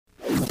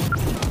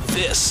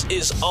This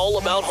is All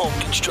About Home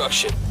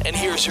Construction, and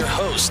here's your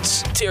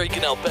hosts, Terry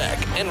Cannell Beck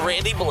and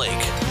Randy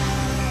Blake.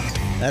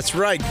 That's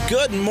right.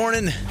 Good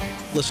morning.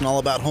 Listen, All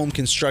About Home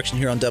Construction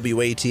here on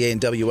WATA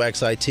and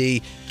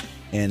WXIT.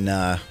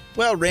 And,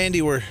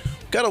 Randy, we're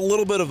got a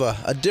little bit of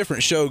a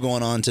different show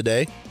going on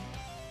today.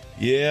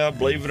 Yeah,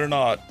 believe it or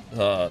not,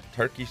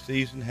 turkey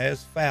season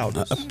has found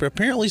us.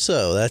 Apparently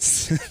so.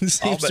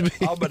 That's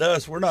all but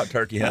us. We're not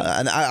turkey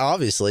hunting.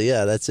 Obviously,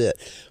 yeah, that's it.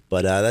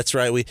 But that's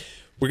right.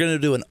 We're going to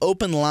do an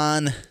open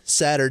line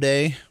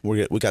Saturday.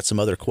 We got some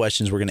other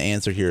questions we're going to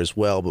answer here as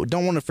well. But we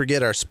don't want to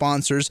forget our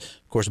sponsors,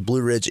 of course,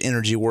 Blue Ridge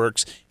Energy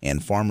Works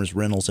and Farmers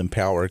Rentals and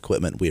Power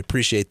Equipment. We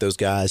appreciate those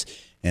guys.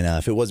 And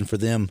if it wasn't for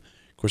them,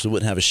 of course, we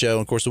wouldn't have a show.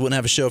 Of course, we wouldn't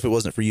have a show if it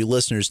wasn't for you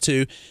listeners,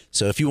 too.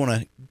 So if you want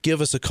to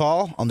give us a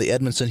call on the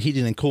Edmondson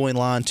Heating and Cooling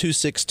line,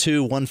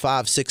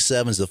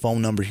 262-1567 is the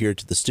phone number here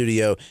to the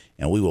studio,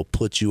 and we will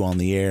put you on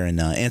the air and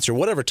answer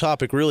whatever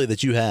topic really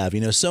that you have.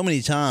 You know, so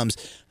many times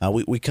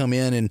we come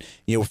in and,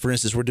 you know, for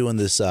instance, we're doing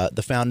this,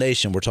 the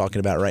foundation we're talking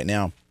about right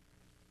now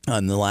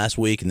in the last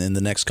week and then the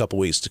next couple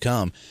weeks to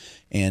come.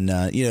 And,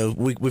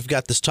 we've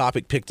got this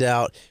topic picked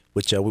out,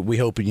 which we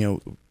hope,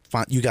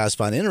 you guys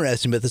find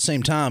interesting, but at the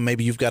same time,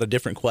 maybe you've got a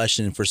different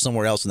question for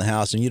somewhere else in the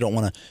house, and you don't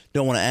want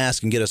to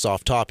ask and get us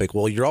off topic.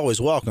 Well, you're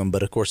always welcome,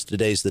 but of course,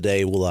 today's the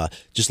day. We'll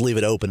just leave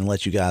it open and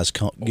let you guys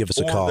give us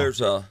a call. Or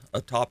there's a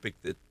topic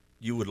that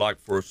you would like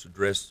for us to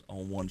address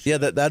on one show. Yeah,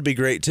 that'd be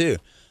great too.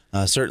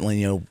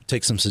 Certainly,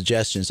 take some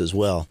suggestions as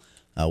well.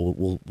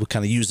 We'll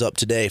kind of use up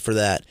today for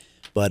that.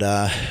 But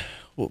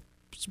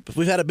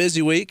we've had a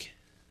busy week.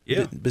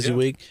 Yeah, busy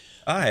week.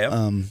 I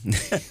have.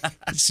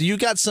 So you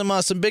got some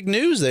big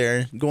news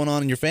there going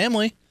on in your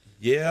family.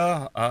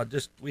 Yeah,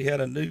 we had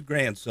a new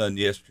grandson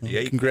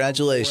yesterday.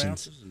 Congratulations. 8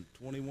 ounces and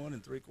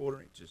 21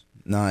 3/4 inches.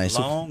 Nice.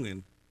 Long,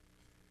 and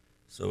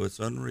so it's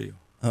unreal.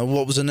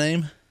 What was the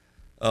name?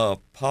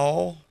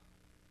 Paul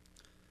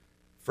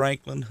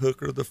Franklin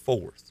Hooker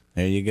IV.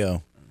 There you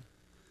go.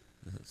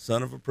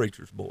 Son of a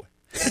preacher's boy.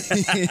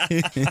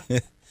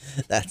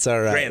 That's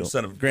all right.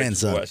 Grandson of a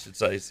preacher's boy, I should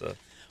say so.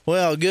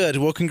 Well, good.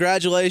 Well,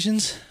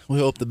 congratulations. We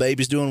hope the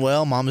baby's doing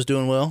well. Mama's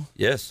doing well.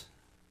 Yes.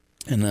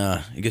 And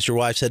I guess your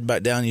wife's heading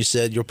back down. You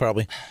said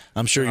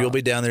I'm sure you'll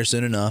be down there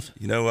soon enough.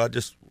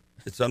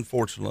 It's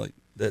unfortunate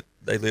that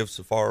they live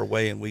so far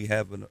away and we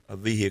have a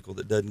vehicle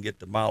that doesn't get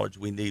the mileage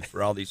we need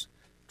for all these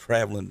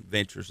traveling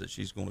ventures that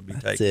she's going to be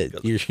taking.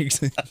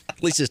 That's it.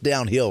 At least it's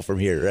downhill from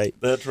here, right?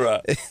 That's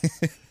right.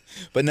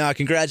 But no,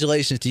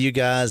 congratulations to you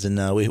guys, and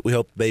we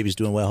hope the baby's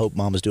doing well. Hope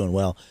Mama's doing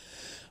well.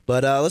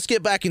 But let's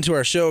get back into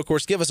our show. Of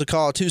course, give us a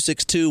call,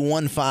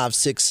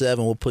 262-1567.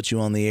 We'll put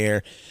you on the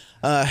air.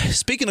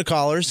 Speaking of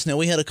callers, now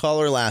we had a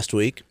caller last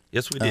week.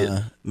 Yes, we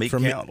did. Meat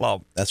Camp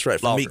Law. That's right,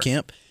 from Meat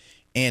Camp.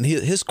 And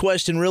his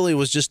question really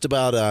was just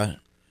about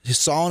his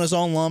sawing his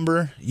own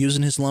lumber,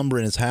 using his lumber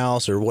in his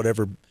house or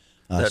whatever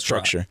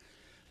structure.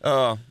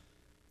 Right.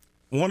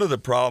 One of the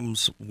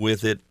problems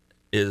with it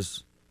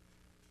is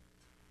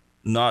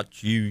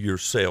not you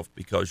yourself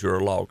because you're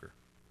a logger.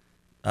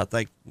 I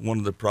think one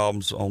of the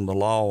problems on the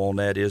law on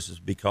that is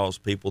because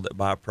people that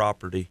buy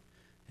property,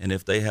 and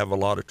if they have a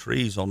lot of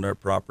trees on their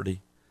property,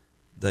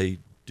 they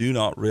do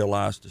not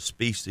realize the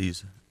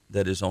species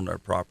that is on their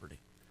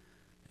property.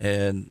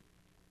 And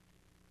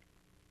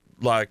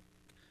like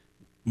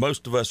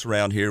most of us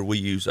around here, we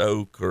use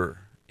oak or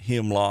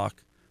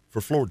hemlock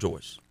for floor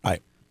joists.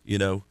 Right.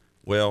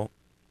 Well,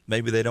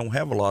 maybe they don't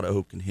have a lot of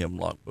oak and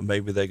hemlock, but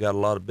maybe they got a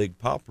lot of big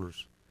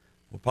poplars.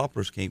 Well,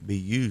 poplars can't be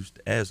used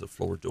as a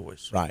floor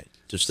joist. Right.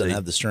 Just doesn't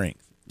have the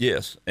strength.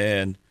 Yes.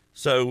 And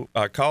so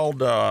I called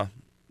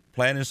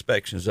Plant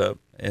Inspections up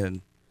and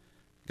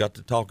got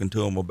to talking to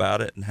them about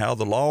it and how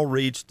the law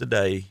reads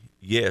today.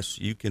 Yes,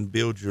 you can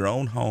build your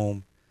own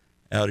home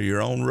out of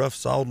your own rough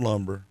sawed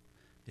lumber.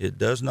 It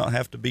does not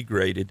have to be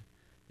graded.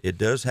 It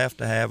does have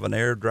to have an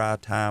air dry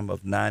time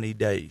of 90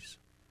 days.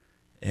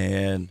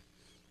 And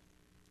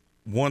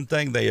one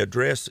thing they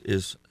address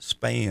is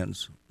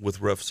spans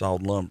with rough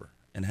sawed lumber.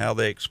 And how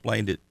they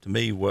explained it to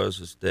me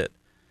is that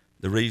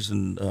the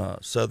reason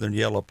southern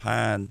yellow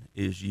pine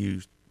is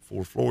used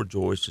for floor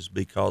joists is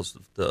because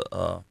of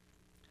the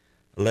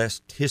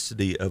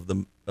elasticity of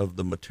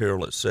the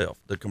material itself,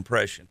 the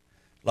compression,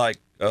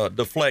 like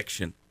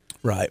deflection.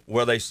 Right.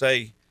 Where they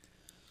say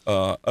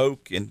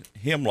oak and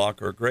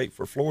hemlock are great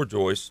for floor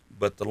joists,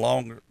 but the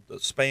longer the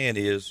span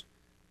is,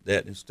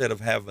 that instead of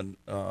having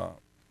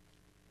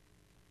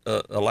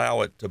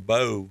allow it to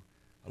bow.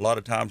 A lot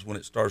of times when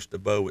it starts to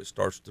bow, it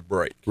starts to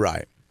break.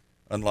 Right.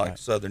 Unlike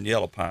southern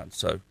yellow pine.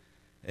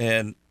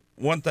 And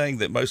one thing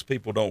that most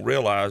people don't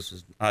realize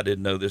is, I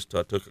didn't know this till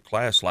I took a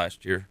class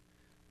last year,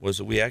 was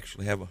that we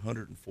actually have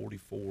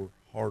 144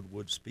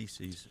 hardwood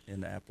species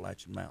in the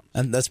Appalachian Mountains.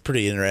 And that's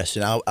pretty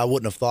interesting. I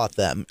wouldn't have thought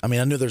that. I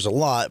mean, I knew there's a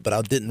lot, but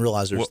I didn't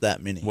realize there's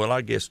that many. Well,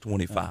 I guess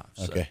 25.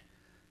 Okay.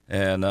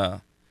 And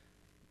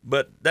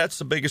but that's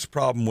the biggest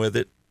problem with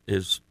it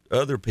is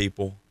other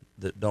people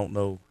that don't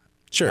know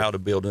how to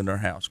build in their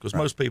house. Because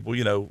most people,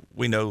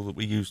 we know that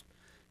we use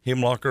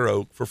hemlock or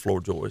oak for floor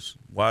joists.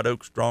 White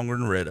oak stronger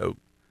than red oak.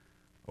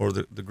 or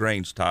the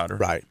grain's tighter.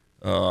 Right.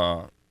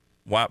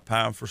 White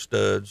pine for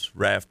studs,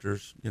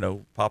 rafters.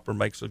 Poplar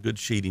makes a good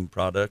sheeting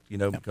product,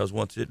 because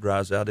once it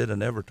dries out, it'll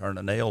never turn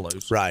a nail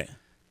loose. Right.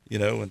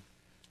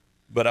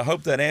 But I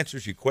hope that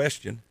answers your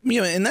question.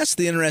 And that's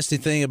the interesting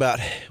thing about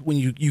when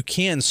you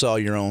can saw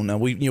your own. Now,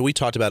 we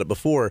talked about it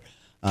before.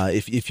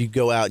 If you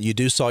go out and you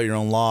do saw your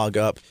own log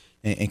up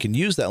and can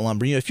use that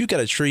lumber, if you've got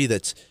a tree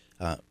that's,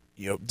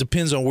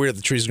 depends on where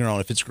the tree's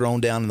grown. If it's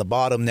grown down in the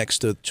bottom next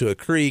to a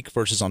creek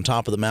versus on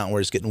top of the mountain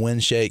where it's getting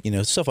wind shake,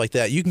 stuff like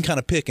that, you can kind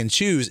of pick and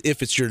choose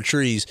if it's your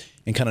trees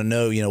and kind of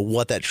know,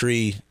 what that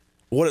tree,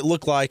 what it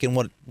looked like and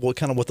what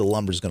the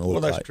lumber is going to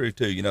look like. Well, that's true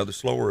too. The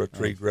slower a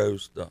tree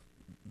grows,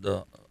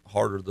 the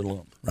harder the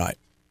lumber. Right.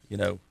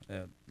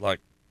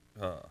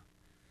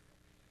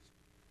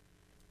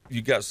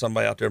 You got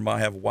somebody out there might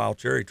have a wild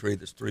cherry tree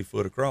that's 3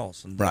 foot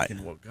across, and right.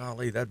 thinking, well,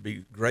 golly, that'd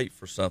be great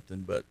for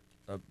something, but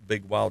a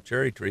big wild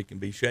cherry tree can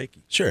be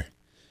shaky. Sure.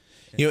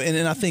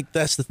 And I think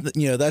that's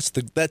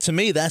that to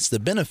me that's the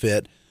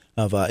benefit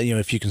of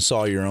if you can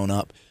saw your own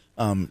up,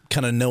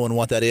 kind of knowing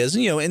what that is,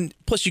 and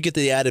plus you get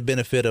the added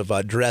benefit of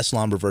dress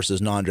lumber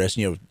versus non-dress.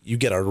 You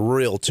get a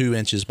real 2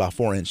 inches by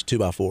 4 inch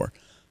 2x4.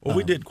 Well,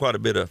 we did quite a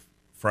bit of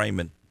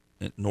framing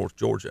in North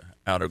Georgia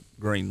out of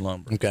green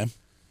lumber. Okay.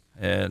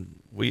 And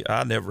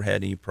I never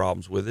had any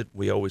problems with it.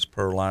 We always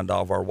purlined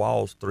all of our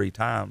walls 3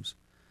 times.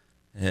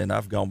 And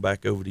I've gone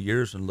back over the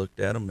years and looked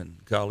at them,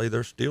 and golly,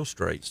 they're still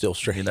straight. Still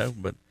straight.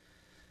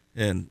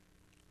 And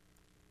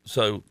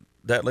so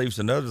that leaves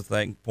another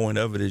point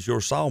of it is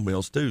your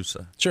sawmills too.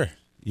 So sure.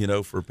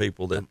 For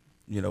people that,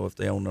 if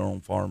they own their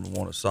own farm and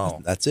want a saw.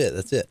 That's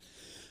it.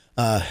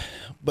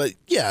 But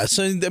yeah,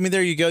 so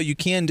there you go. You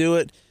can do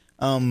it.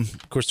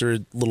 Of course, there are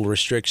little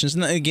restrictions,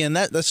 and again,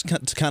 that's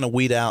to kind of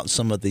weed out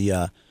some of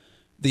the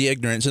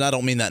ignorance, and I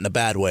don't mean that in a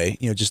bad way.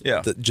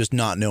 Just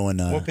not knowing.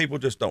 Well, people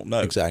just don't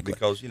know exactly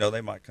because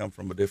they might come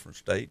from a different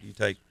state. You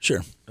take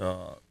sure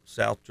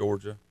South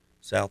Georgia,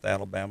 South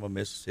Alabama,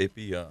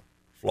 Mississippi,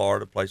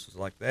 Florida, places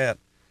like that.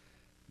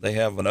 They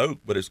have an oak,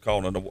 but it's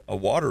called a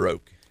water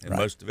oak, and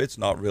most of it's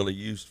not really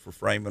used for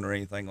framing or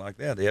anything like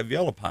that. They have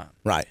yellow pine.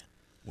 Right.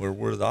 Where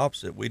we're the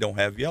opposite. We don't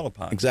have yellow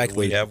pine.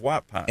 Exactly. We have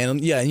white pine. And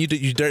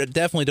you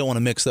definitely don't want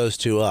to mix those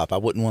two up. I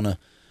wouldn't want to.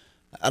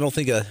 I don't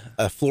think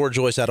a floor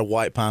joist out of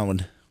white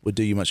pine would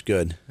do you much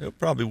good. It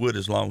probably would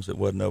as long as it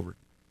wasn't over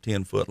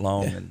 10 foot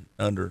long and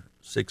under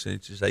 6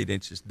 inches, 8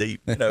 inches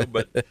deep.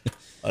 But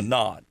a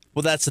knot.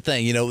 Well, that's the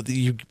thing.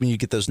 When you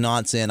get those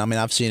knots in,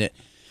 I've seen it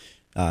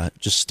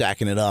just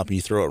stacking it up, and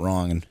you throw it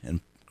wrong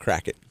and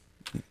crack it.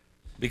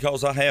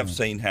 Because I have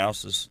seen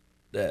houses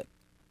that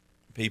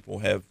people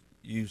have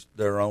used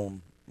their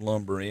own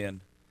lumber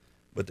in,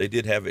 but they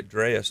did have it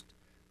dressed.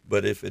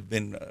 But if it had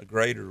been a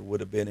grader would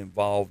have been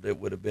involved, it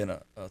would have been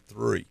a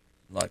 3,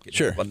 like it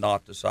sure. have a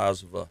knot the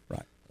size of a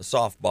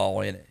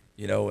softball in it,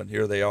 and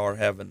here they are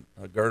having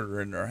a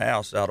girder in their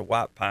house out of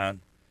white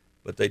pine,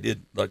 but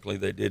luckily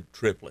they did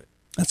triplet.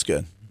 That's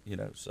good.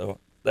 So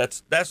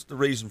that's the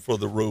reason for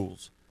the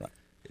rules. Right.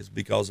 Is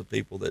because of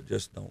people that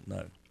just don't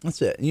know.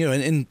 That's it.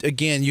 And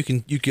again, you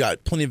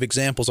got plenty of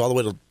examples all the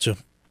way to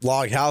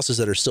log houses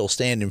that are still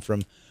standing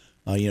from,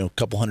 a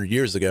couple hundred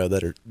years ago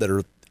that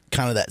are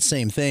kind of that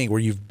same thing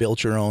where you've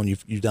built your own,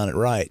 you've done it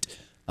right.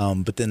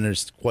 But then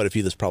there's quite a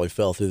few that's probably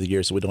fell through the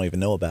years that we don't even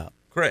know about.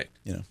 Correct.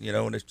 And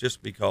it's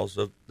just because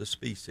of the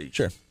species.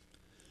 Sure.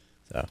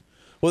 So,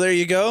 well, there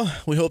you go.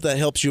 We hope that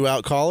helps you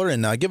out, caller,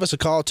 and give us a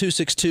call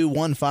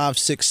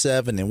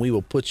 262-1567, and we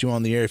will put you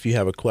on the air if you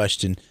have a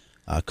question,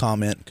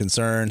 comment,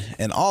 concern,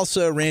 and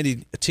also,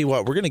 Randy, I tell you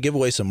what, we're going to give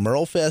away some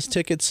Merle Fest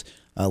tickets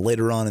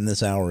later on in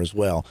this hour as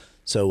well.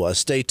 So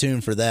stay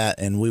tuned for that,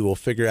 and we will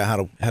figure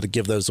out how to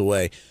give those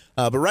away.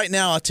 But right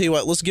now, I'll tell you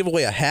what, let's give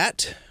away a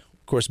hat.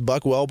 Of course,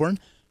 Buck Welborn,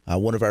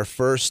 one of our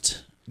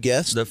first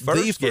guests, the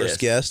first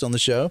guest on the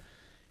show,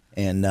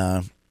 and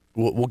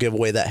we'll give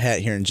away that hat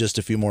here in just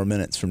a few more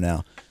minutes from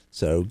now.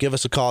 So give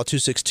us a call,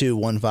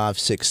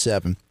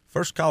 262-1567.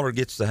 First caller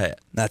gets the hat.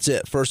 That's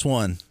it. First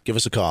one. Give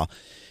us a call.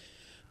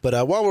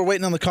 But while we're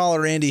waiting on the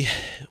caller, Andy,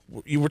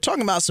 you were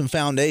talking about some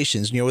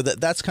foundations.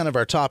 That's kind of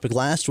our topic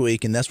last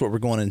week, and that's what we're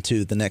going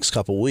into the next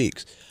couple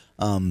weeks.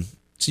 So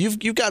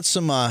you've got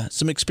some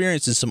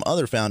experience in some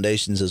other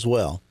foundations as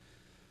well.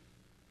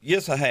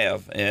 Yes, I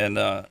have, and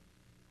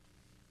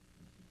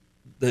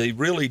they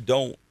really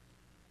don't.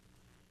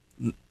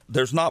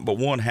 There's not but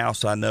one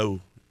house I know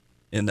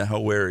in the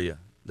whole area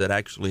that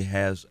actually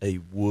has a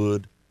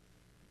wood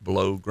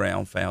below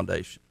ground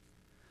foundation,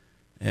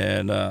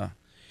 and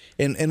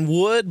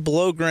wood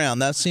below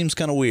ground. That seems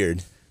kind of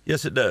weird.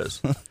 Yes, it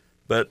does.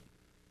 But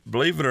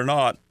believe it or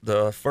not,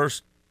 the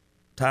first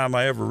time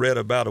I ever read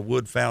about a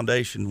wood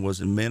foundation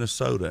was in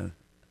Minnesota,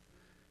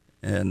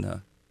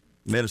 and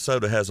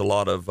Minnesota has a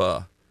lot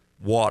of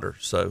water,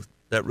 so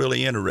that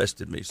really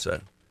interested me.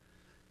 So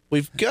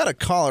we've got a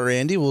caller,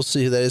 Andy. We'll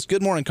see who that is.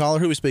 Good morning, caller.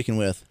 Who are we speaking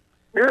with?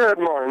 Good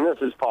morning. This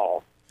is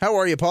Paul. How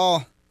are you,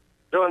 Paul?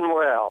 Doing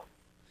well.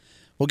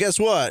 Well, guess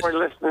what? We're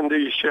listening to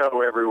your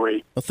show every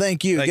week. Well,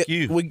 thank you. Thank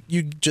you.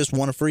 You just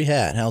won a free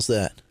hat. How's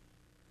that?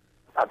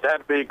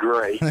 That'd be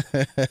great.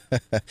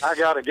 I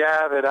got a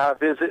guy that I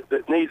visit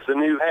that needs a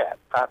new hat.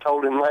 I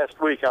told him last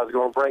week I was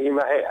going to bring him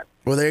a hat.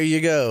 Well, there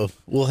you go.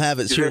 We'll have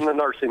it. He's in the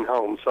nursing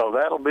home, so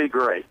that'll be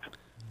great.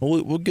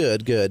 Well,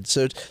 good.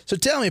 So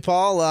tell me,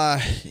 Paul,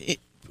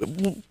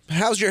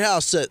 how's your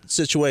house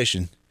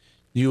situation?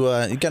 You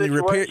got any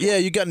repair? Yeah,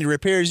 you got any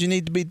repairs you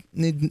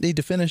need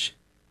to finish?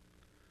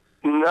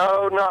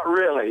 No, not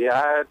really.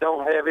 I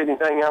don't have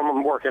anything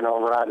I'm working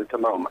on right at the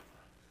moment.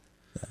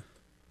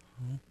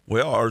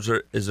 Well,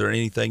 is there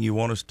anything you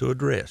want us to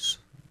address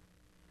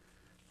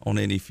on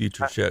any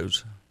future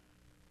shows?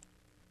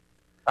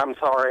 I'm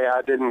sorry,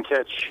 I didn't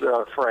catch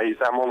the phrase.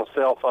 I'm on a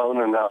cell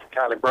phone and I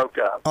kind of broke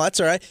up. Oh, that's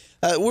all right.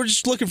 We're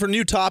just looking for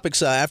new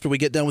topics after we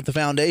get done with the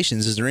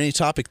foundations. Is there any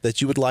topic that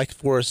you would like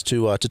for us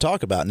to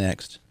talk about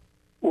next?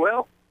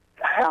 Well,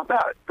 how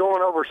about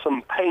going over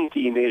some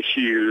painting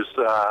issues,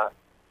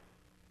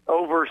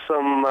 over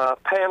some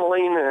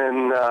paneling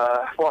and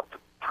what the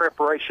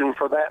preparation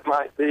for that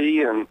might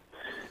be, and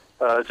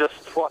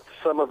just what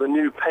some of the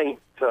new paint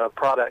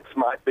products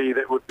might be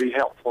that would be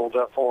helpful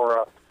for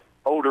an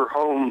older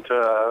home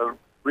to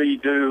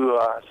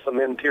redo some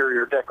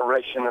interior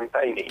decoration and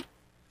painting.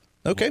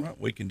 Okay. All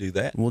right, we can do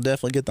that. We'll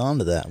definitely get on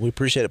to that. We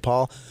appreciate it,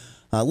 Paul.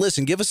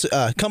 Listen, give us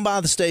come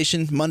by the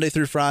station Monday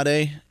through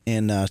Friday,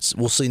 and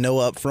we'll see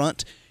Noah up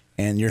front,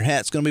 and your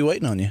hat's going to be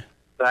waiting on you.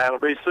 That'll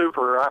be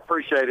super. I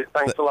appreciate it.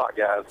 Thanks a lot,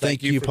 guys.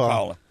 Thank you, for Paul.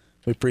 calling.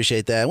 We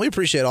appreciate that. And we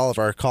appreciate all of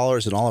our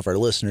callers and all of our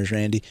listeners,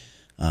 Randy.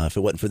 If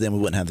it wasn't for them, we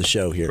wouldn't have the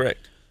show here.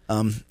 Correct.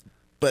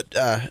 But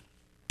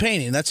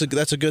painting, that's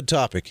a good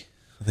topic.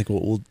 I think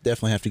we'll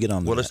definitely have to get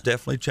on Well, that. it's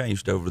definitely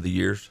changed over the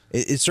years.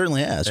 It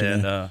certainly has.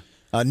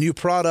 And new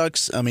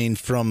products, I mean,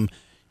 from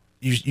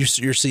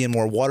you're seeing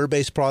more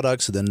water-based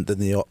products than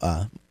the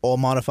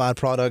oil-modified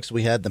products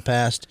we had in the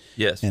past.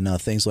 Yes.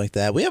 And things like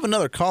that. We have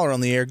another caller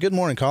on the air. Good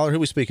morning, caller. Who are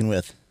we speaking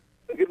with?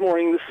 Good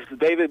morning. This is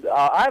David.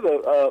 I have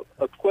a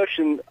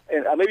question,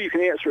 and maybe you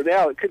can answer it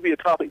now. It could be a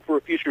topic for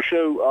a future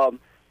show.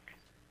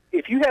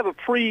 If you have a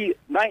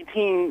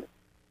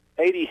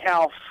pre-1980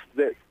 house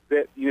that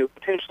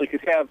potentially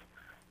could have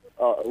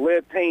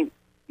lead paint,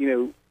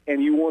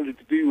 and you wanted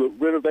to do a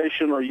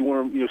renovation, or you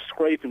want to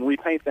scrape and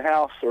repaint the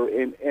house,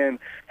 and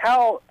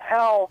how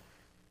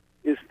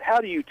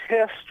do you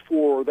test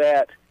for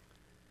that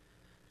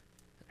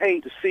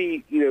paint to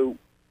see if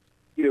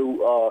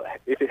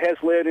it has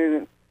lead in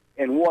it,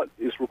 and what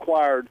is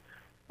required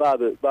by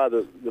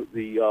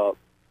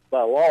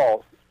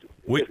law?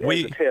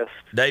 we test.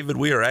 David,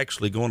 we are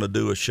actually going to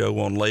do a show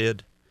on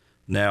lead.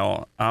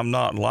 Now, I'm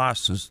not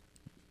licensed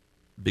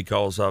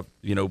because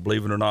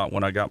believe it or not,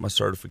 when I got my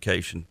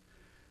certification,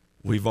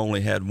 we've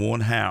only had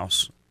one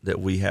house that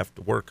we have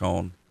to work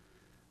on,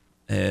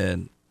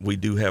 and we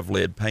do have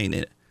lead paint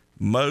in it.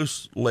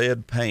 Most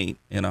lead paint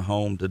in a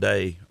home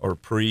today are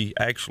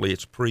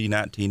it's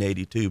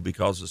pre-1982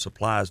 because the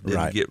supplies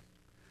didn't get.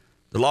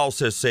 The law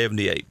says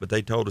 78, but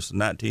they told us in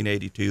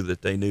 1982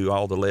 that they knew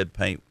all the lead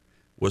paint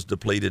was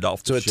depleted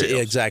off the shelves.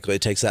 Exactly.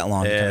 It takes that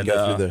long to kind of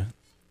go through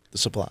the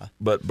supply.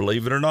 But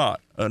believe it or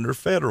not, under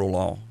federal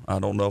law, I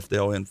don't know if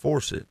they'll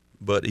enforce it,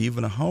 but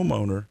even a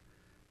homeowner,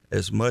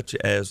 as much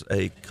as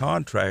a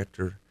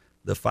contractor,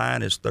 the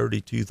fine is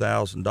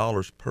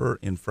 $32,000 per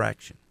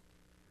infraction.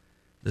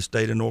 The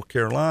state of North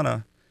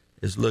Carolina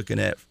is looking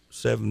at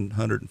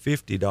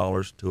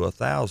 $750 to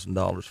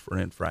 $1,000 for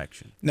an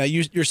infraction. Now,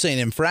 you're saying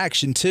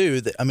infraction,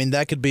 too.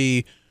 That could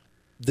be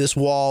this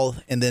wall,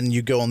 and then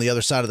you go on the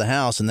other side of the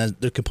house, and then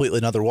there's completely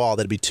another wall.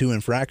 That'd be 2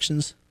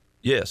 infractions?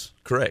 Yes,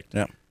 correct.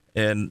 Yeah.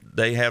 And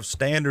they have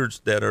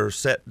standards that are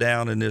set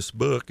down in this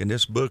book, and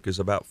this book is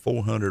about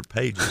 400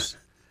 pages,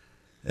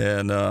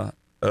 and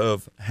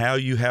of how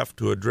you have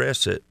to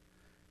address it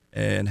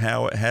and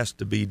how it has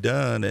to be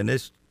done. And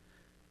it's,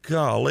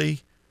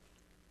 golly,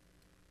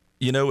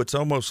 it's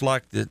almost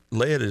like the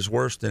lead is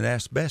worse than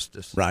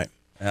asbestos. Right.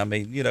 I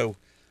mean,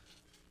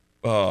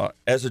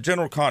 as a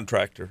general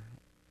contractor,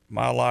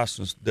 my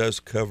license does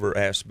cover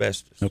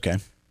asbestos. Okay.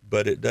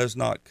 But it does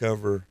not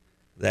cover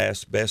the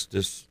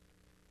asbestos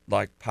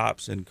like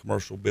pipes in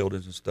commercial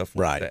buildings and stuff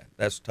like that.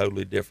 That's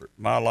totally different.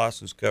 My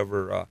license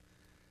cover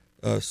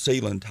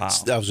ceiling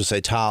tiles. I was going to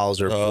say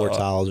tiles or floor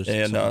tiles or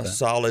something and like that.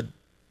 solid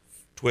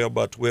 12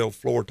 by 12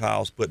 floor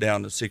tiles put down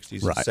in the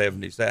 60s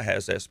and 70s. That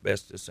has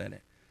asbestos in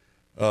it.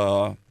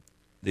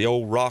 The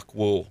old rock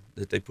wool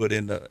that they put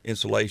in the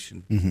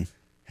insulation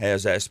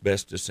has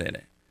asbestos in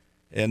it.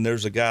 And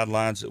there's a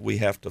guidelines that we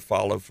have to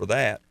follow for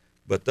that.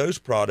 But those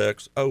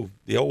products,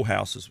 the old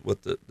houses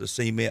with the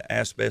cement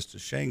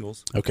asbestos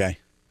shingles. Okay.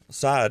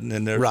 Siding,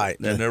 and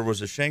there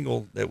was a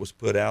shingle that was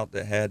put out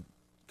that had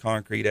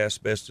concrete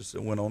asbestos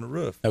that went on the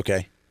roof.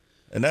 Okay.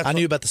 And I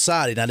knew about the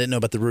siding. I didn't know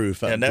about the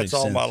roof. And that's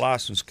all my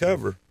license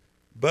cover.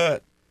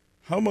 But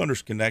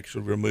homeowners can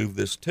actually remove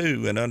this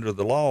too. And under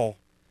the law,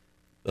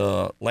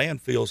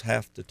 landfills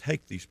have to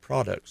take these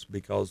products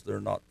because they're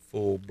not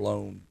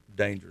full-blown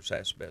dangerous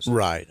asbestos.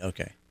 Right.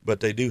 Okay. But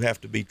they do have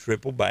to be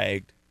triple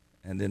bagged,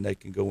 and then they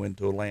can go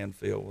into a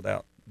landfill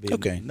without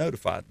being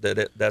notified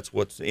that that's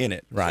what's in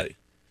it. Right.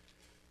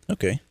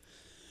 Okay.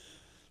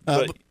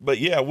 But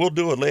yeah, we'll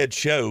do a lead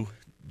show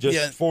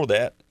just for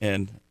that.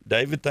 And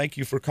David, thank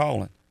you for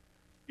calling.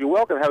 You're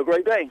welcome. Have a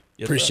great day.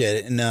 Yes, Appreciate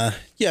it. And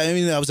yeah, I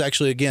mean, that was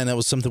actually, again, that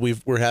was something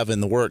we're having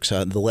in the works,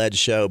 the lead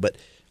show. But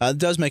it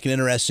does make an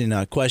interesting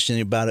question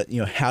about it,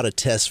 how to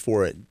test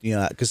for it.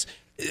 Because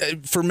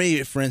for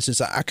me, for instance,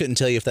 I couldn't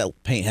tell you if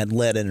that paint had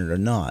lead in it or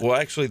not. Well,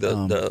 actually,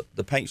 the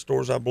paint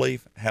stores, I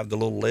believe, have the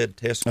little lead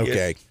test kit.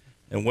 Okay.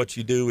 And what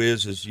you do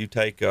is you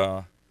take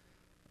a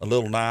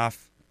little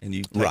knife and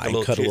you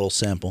take cut a little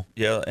sample.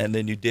 Yeah, and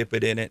then you dip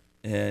it in it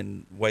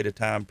and wait a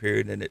time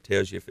period, and it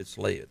tells you if it's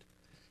lead.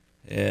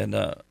 And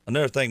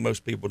another thing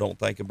most people don't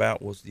think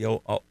about was the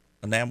old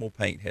enamel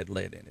paint had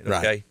lead in it.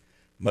 Okay, Right.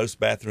 Most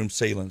bathroom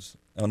ceilings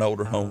on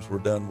older homes were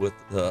done with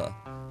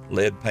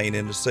lead paint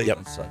in the ceiling.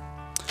 Yep. So.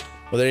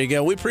 Well, there you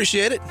go. We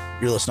appreciate it.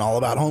 You're listening to All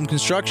About Home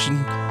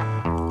Construction.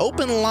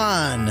 Open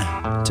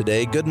line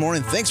today. Good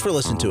morning. Thanks for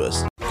listening to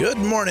us. Good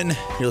morning.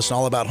 You're listening to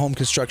All About Home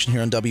Construction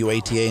here on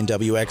WATA and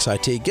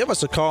WXIT. Give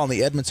us a call on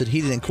the Edmondson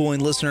Heating and Cooling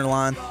listener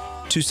line,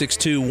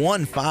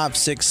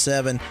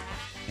 262-1567,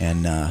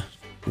 and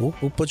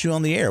we'll put you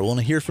on the air. We want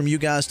to hear from you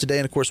guys today,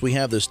 and of course, we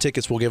have those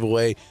tickets we'll give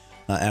away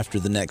after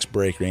the next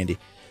break, Randy.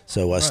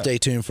 So stay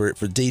tuned for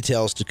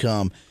details to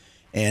come.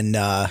 And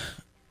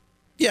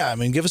yeah, I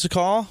mean, give us a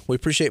call. We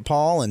appreciate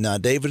Paul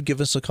and David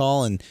give us a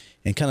call and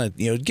kind of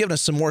giving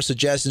us some more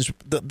suggestions.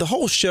 The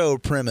whole show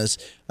premise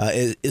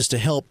is to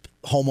help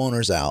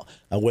homeowners out,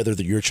 whether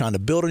you're trying to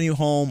build a new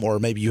home or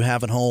maybe you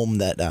have a home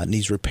that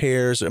needs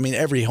repairs. I mean,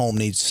 every home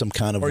needs some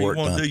kind of or work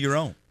done. Or you want to do your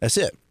own. That's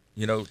it.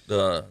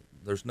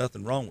 There's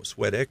nothing wrong with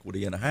sweat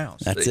equity in a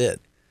house. That's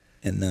it.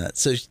 And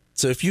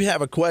so if you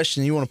have a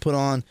question you want to put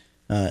on,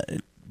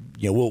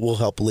 we'll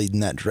help lead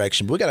in that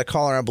direction. But we got a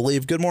caller, I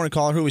believe. Good morning,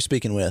 caller. Who are we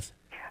speaking with?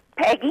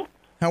 Peggy.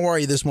 How are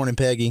you this morning,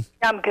 Peggy?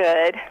 I'm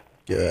good.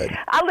 Good.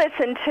 I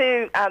listened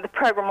to the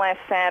program last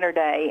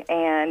Saturday,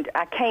 and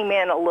I came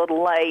in a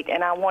little late,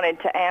 and I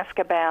wanted to ask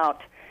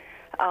about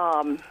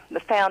the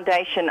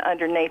foundation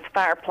underneath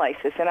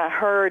fireplaces. And I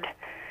heard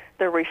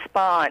the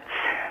response,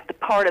 the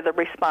part of the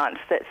response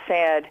that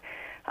said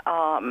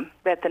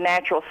that the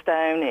natural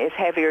stone is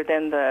heavier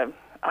than the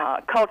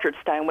cultured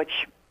stone,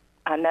 which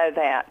I know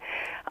that.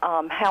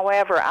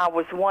 However, I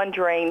was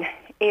wondering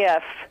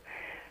if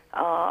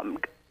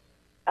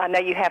I know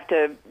you have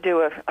to do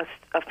a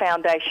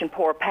foundation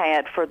pour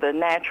pad for the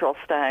natural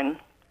stone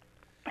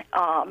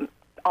on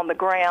the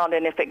ground,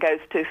 and if it goes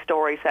 2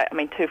 stories,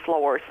 2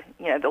 floors,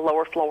 the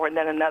lower floor and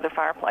then another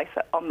fireplace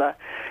on the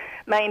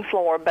main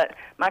floor. But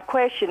my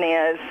question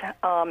is,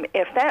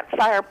 if that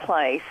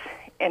fireplace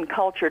in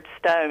cultured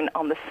stone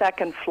on the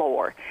second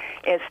floor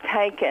is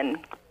taken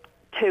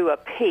to a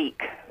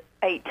peak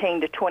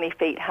 18 to 20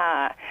 feet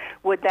high,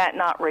 would that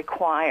not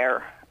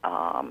require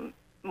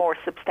more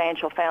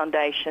substantial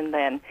foundation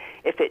than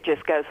if it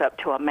just goes up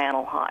to a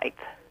mantle height?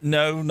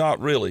 No, not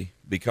really,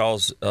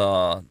 because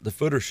the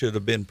footer should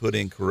have been put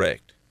in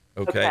correct.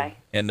 Okay.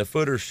 And the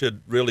footer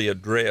should really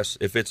address,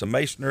 if it's a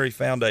masonry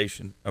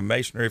foundation, a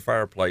masonry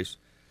fireplace,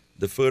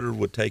 the footer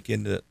would take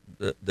into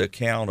the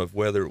account of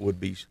whether it would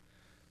be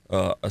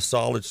a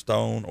solid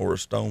stone or a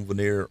stone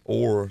veneer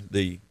or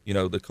the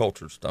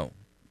cultured stone,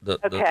 the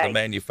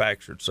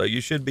manufactured. So you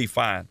should be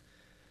fine.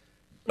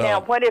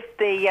 Now, what if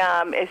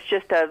it's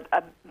just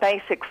a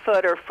basic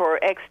footer for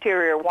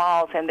exterior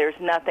walls and there's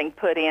nothing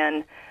put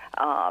in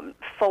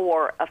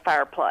for a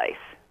fireplace?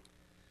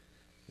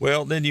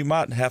 Well, then you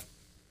might have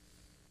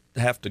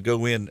to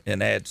go in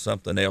and add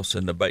something else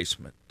in the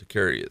basement to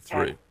carry it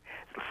through.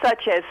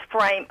 Such as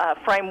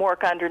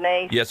framework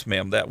underneath? Yes,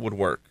 ma'am, that would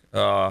work.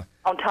 On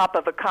top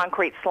of a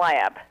concrete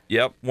slab?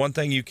 Yep. One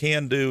thing you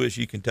can do is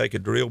you can take a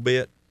drill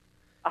bit,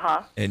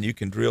 and you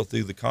can drill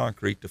through the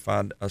concrete to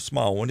find a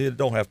small one. It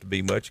don't have to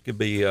be much. It could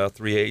be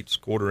 3/8,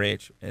 quarter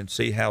inch, and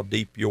see how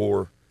deep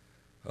your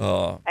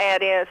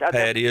pad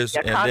is.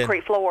 And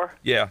concrete floor.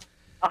 Yeah.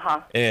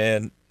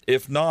 And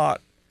if not,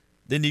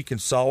 then you can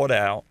saw it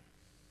out,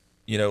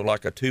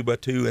 like a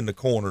 2x2 in the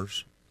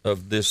corners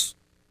of this,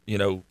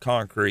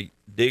 concrete.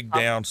 Dig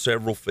down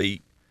several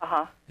feet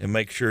and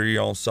make sure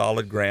you're on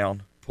solid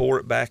ground. Pour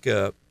it back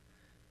up,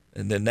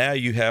 and then now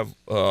you have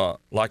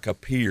like a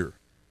pier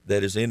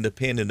that is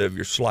independent of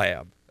your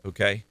slab,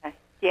 okay?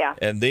 Yeah.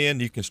 And then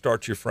you can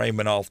start your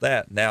framing off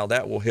that. Now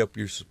that will help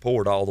your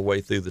support all the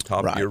way through the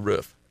top of your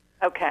roof.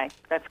 Okay,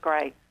 that's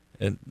great.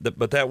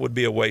 But that would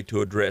be a way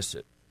to address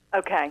it.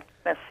 Okay,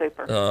 that's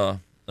super.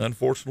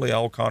 Unfortunately,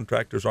 all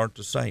contractors aren't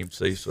the same,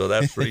 see, so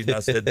that's the reason I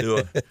said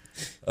do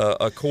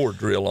a core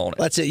drill on it.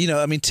 That's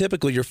it.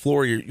 Typically your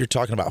floor, you're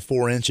talking about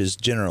 4 inches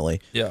generally,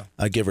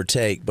 give or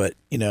take, but,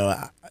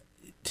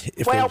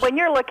 when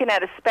you're looking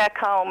at a spec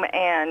home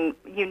and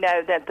you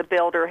know that the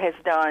builder has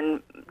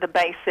done the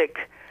basic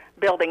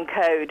building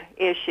code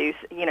issues,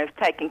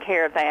 taking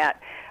care of that.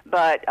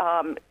 But,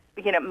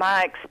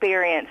 my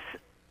experience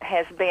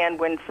has been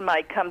when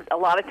somebody comes, a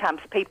lot of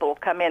times people will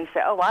come in and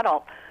say, I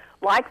don't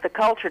like the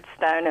cultured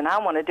stone and I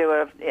want to do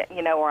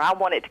or I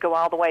want it to go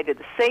all the way to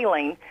the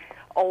ceiling,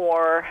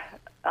 or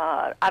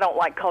I don't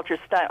like cultured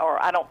stone,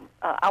 or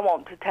I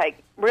want to take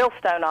real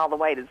stone all the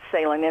way to the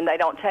ceiling, and they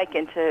don't take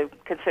into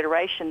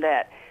consideration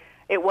that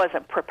it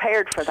wasn't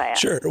prepared for that.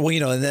 Sure. Well,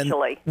 and then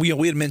initially.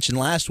 we had mentioned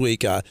last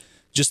week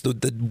just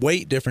the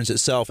weight difference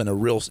itself in a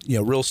real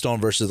stone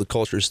versus the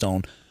cultured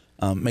stone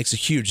makes a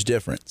huge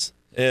difference.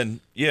 And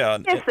yeah,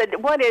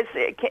 What is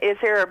it? Is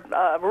there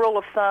a rule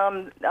of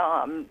thumb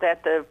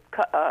that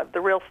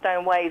the real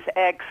stone weighs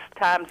X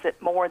times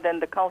it more than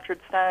the cultured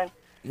stone?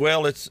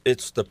 well, it's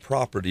the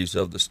properties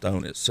of the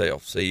stone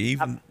itself. See,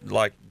 even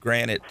like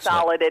granite,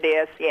 Solid it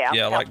is, yeah.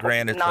 Yeah, like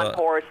granite, not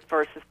porous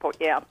versus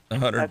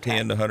 110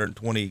 Okay. to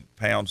 120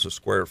 pounds a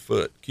square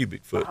foot,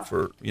 cubic foot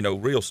for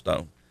real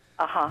stone.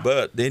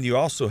 But then you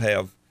also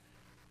have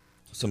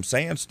some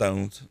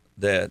sandstones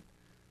that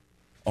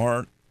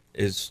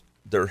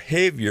they're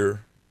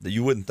heavier. That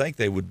you wouldn't think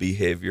they would be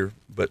heavier,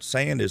 but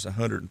sand is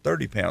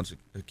 130 pounds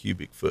a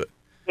cubic foot.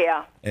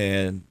 Yeah.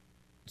 And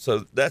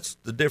so that's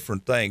the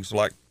different things.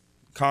 Like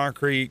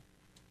concrete,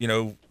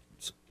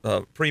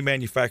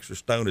 pre-manufactured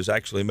stone is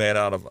actually made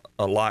out of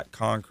a light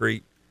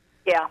concrete,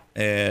 Yeah.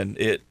 and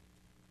it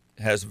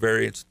has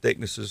various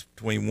thicknesses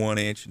between 1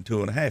 inch and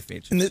 2.5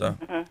 inches.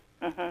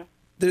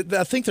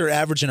 I think they're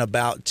averaging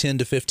about 10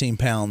 to 15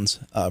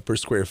 pounds per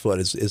square foot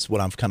is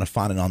what I'm kind of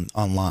finding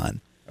online.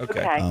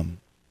 Okay.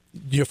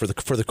 For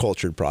the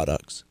cultured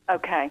products.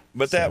 Okay.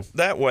 But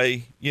that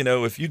way,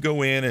 if you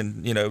go in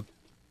and,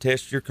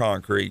 test your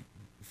concrete,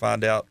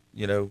 find out,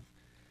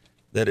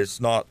 that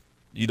it's not,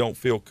 you don't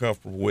feel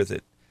comfortable with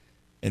it,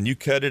 and you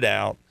cut it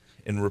out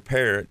and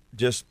repair it,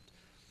 just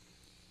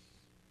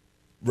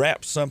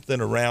wrap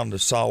something around the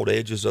solid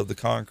edges of the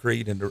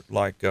concrete, and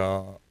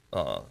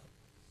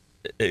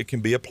it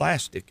can be a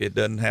plastic. It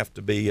doesn't have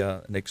to be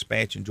an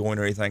expansion joint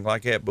or anything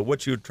like that. But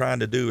what you're trying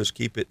to do is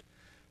keep it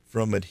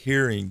from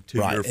adhering to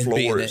your and floor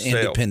being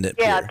itself. Independent.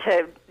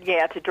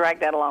 To drag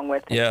that along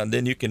with it. Yeah, and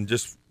then you can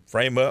just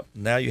frame up.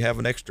 Now you have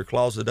an extra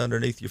closet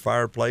underneath your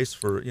fireplace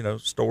for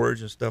storage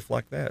and stuff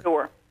like that.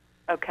 Sure.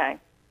 Okay,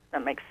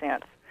 that makes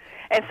sense.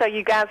 And so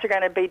you guys are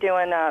going to be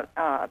doing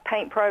a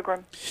paint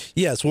program?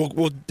 Yes,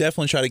 we'll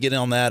definitely try to get in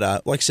on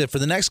that. Like I said, for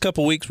the next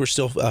couple of weeks,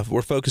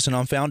 we're focusing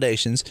on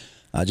foundations,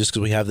 just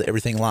because we have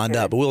everything lined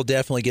up. But we'll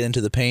definitely get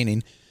into the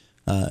painting.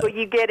 Will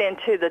you get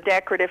into the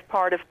decorative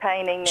part of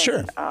painting?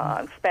 Sure.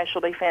 And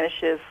specialty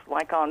finishes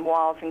like on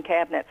walls and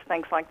cabinets,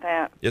 things like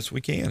that? Yes,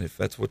 we can, if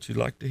that's what you'd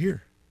like to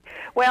hear.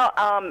 Well,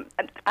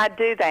 I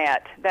do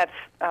that. That's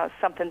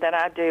something that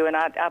I do, and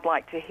I'd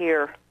like to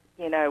hear,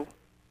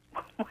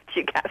 what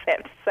you guys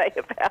have to say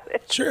about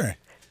it. Sure.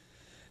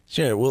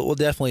 We'll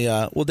definitely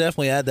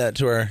add that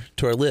to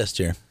our list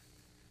here.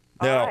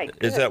 Now, All right,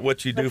 is good. that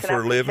what you do Listen, for a I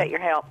appreciate living? your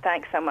help.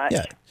 Thanks so much.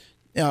 Yeah.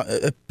 Now,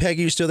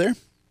 Peggy, you still there?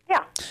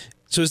 Yeah.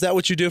 So is that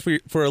what you do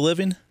for a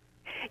living?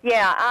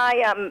 Yeah,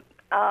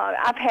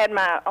 I've had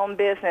my own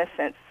business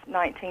since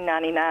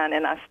 1999,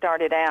 and I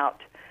started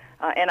out,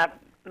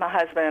 my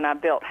husband and I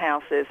built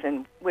houses,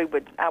 and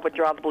I would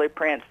draw the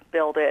blueprints,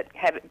 build it,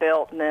 have it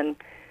built, and then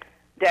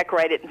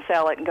decorate it and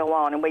sell it and go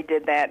on. And we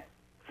did that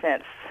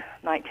since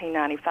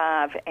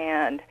 1995.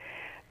 And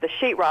the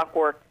sheetrock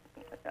work,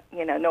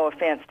 no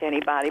offense to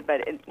anybody,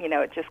 but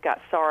it just got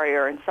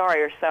sorrier and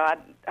sorrier. So I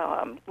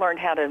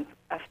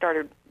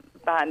started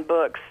buying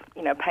books,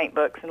 paint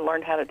books, and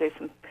learned how to do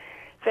some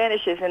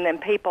finishes. And then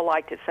people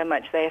liked it so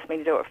much they asked me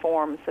to do it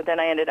for them. So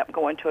then I ended up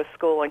going to a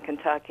school in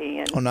Kentucky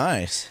and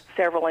nice.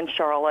 Several in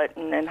Charlotte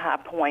and then High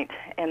Point.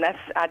 And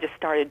I just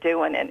started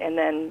doing it. And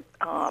then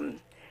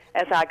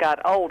as I got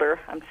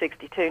older, I'm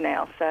 62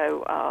 now,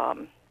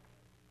 so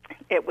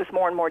it was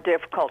more and more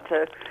difficult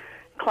to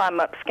climb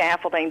up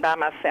scaffolding by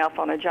myself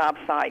on a job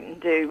site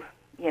and do,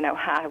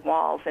 high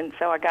walls. And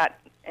so I got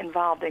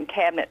involved in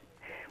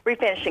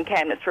refinishing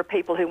cabinets for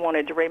people who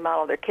wanted to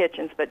remodel their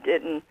kitchens but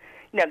didn't,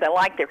 they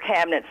liked their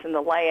cabinets and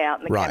the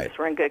layout, and the cabinets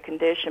were in good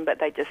condition, but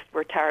they just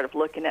were tired of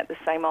looking at the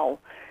same old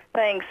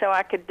thing. So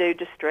I could do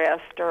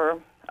distressed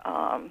or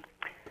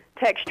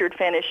textured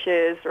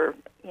finishes or,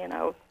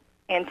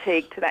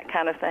 antique to that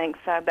kind of thing.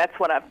 So that's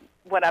what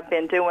I've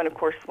been doing. Of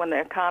course, when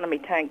the economy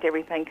tanked,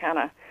 everything kind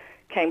of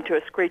came to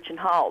a screeching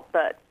halt.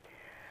 But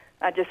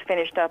I just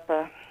finished up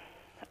a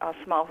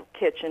small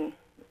kitchen.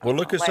 Well,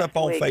 look us up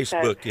on week.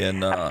 Facebook. So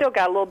and I've still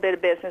got a little bit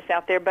of business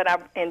out there, but I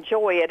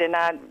enjoy it, and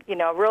I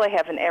really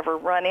haven't ever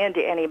run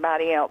into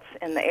anybody else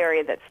in the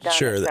area that's done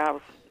Sure, it.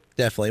 So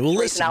definitely. Well,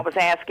 listen. I was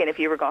asking if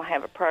you were going to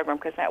have a program,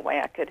 because that way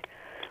I could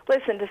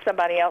listen to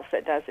somebody else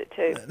that does it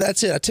too.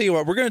 That's it. I tell you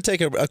what, we're going to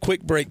take a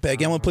quick break,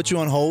 Peggy. I'm going to put you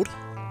on hold.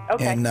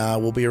 Okay. And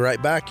we'll be right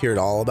back here at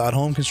All About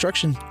Home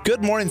Construction.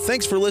 Good morning.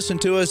 Thanks for listening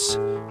to us.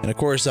 And, of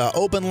course,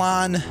 open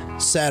line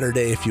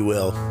Saturday, if you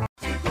will.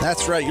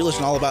 That's right. You're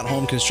listening to All About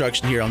Home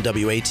Construction here on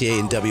WATA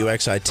and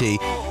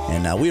WXIT.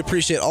 And we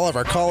appreciate all of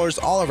our callers,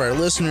 all of our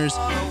listeners.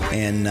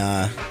 And,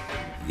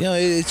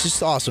 it's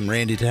just awesome,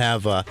 Randy, to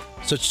have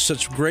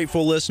such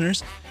grateful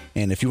listeners.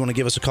 And if you want to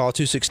give us a call,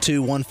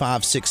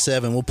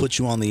 262-1567, we'll put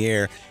you on the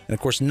air. And, of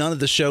course, none of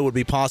the show would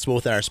be possible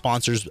without our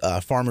sponsors,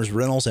 Farmers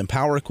Rentals and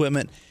Power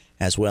Equipment,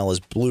 as well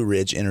as Blue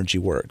Ridge Energy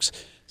Works.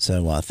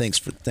 So thanks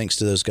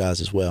to those guys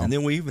as well. And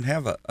then we even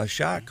have a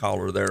shy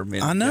caller there.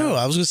 I know.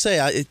 I was going to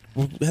say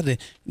we had to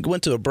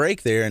went to a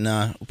break there, and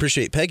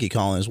appreciate Peggy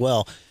calling as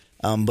well.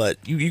 But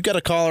you got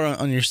a caller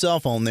on your cell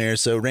phone there.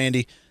 So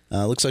Randy,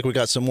 looks like we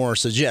got some more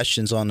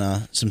suggestions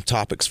on some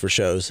topics for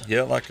shows.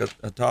 Yeah, like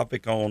a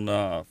topic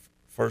on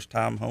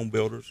first-time home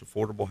builders,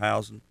 affordable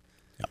housing.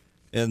 Yep.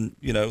 And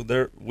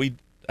we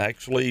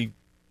actually,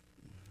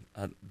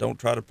 I don't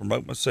try to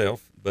promote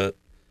myself, but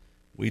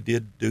we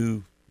did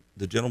do.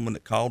 The gentleman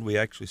that called, we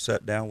actually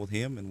sat down with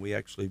him, and we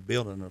actually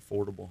built an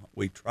affordable.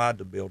 We tried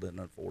to build an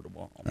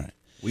affordable home. Right.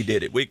 We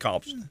did it. We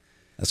accomplished it.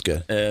 That's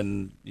good.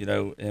 And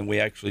and we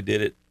actually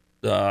did it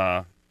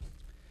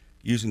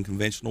using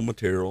conventional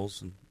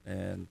materials,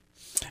 and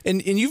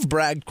you've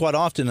bragged quite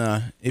often,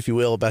 if you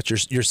will, about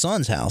your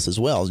son's house as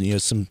well.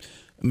 Some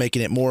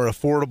making it more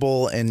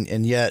affordable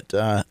and yet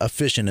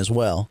efficient as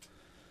well.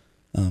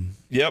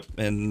 Yep,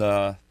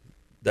 and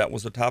that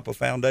was a type of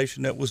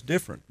foundation that was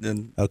different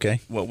than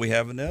what we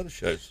have in the other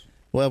shows.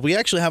 Well, we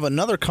actually have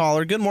another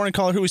caller. Good morning,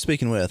 caller. Who are we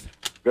speaking with?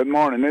 Good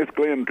morning. This is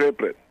Glenn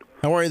Triplett.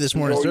 How are you this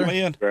morning, sir?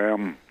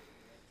 Glenn.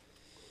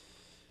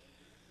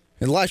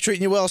 And life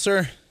treating you well,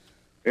 sir?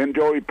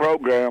 Enjoy your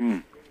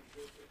program.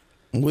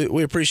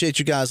 We appreciate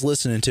you guys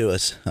listening to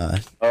us.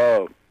 If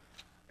I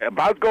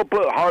was going to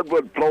put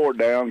hardwood floor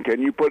down,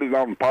 can you put it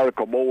on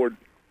particle board?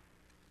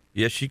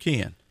 Yes, you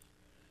can.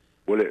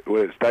 Will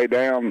it stay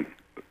down?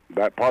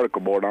 That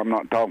particle board, I'm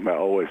not talking about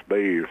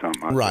OSB or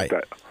something like right.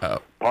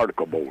 that.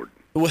 Particle board.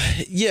 Well,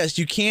 yes,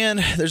 you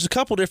can. There's a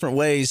couple different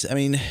ways. I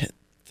mean,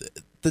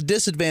 the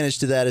disadvantage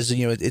to that is,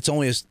 it's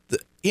only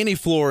any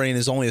flooring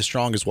is only as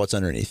strong as what's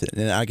underneath it.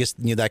 And I guess,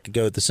 that could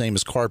go the same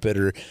as carpet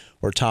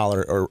or tile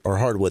or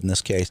hardwood in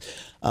this case.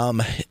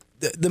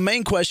 The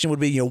main question would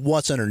be,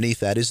 what's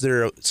underneath that? Is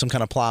there some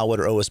kind of plywood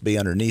or OSB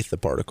underneath the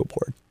particle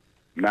board?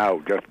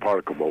 No, just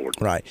particle board.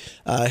 Right.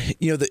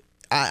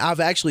 I've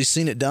actually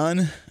seen it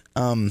done.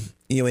 And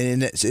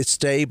it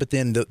stayed, but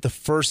then the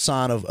first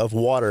sign of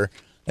water,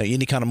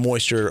 any kind of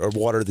moisture or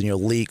water,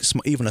 leak,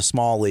 even a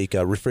small leak,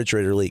 a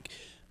refrigerator leak,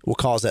 will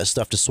cause that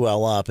stuff to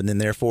swell up, and then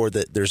therefore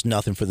there's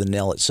nothing for the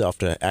nail itself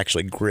to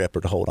actually grip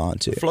or to hold on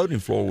to. The floating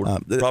floor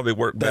would probably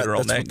work better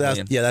on that.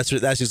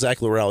 That's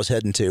exactly where I was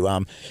heading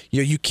to.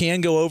 You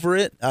can go over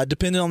it,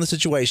 depending on the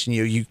situation.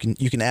 You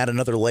can add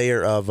another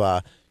layer of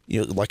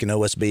like an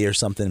OSB or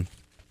something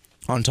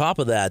on top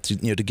of that, to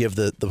give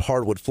the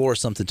hardwood floor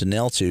something to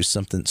nail to,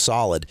 something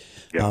solid.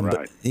 Yeah, right.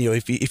 But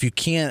if you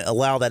can't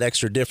allow that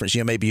extra difference,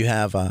 maybe you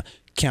have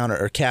counter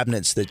or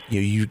cabinets that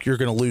you're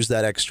going to lose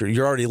that extra.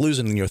 You're already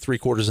losing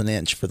 3/4 of an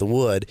inch for the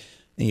wood,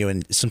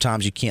 and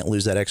sometimes you can't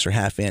lose that extra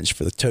half inch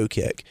for the toe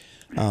kick.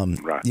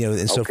 Right.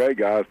 And so, okay,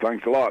 guys.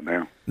 Thanks a lot.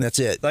 Now. That's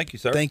it. Thank you,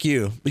 sir. Thank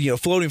you. But,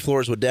 floating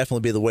floors would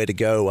definitely be the way to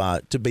go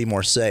to be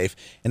more safe.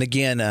 And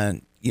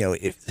again,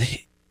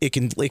 it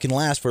can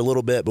last for a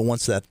little bit, but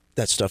once that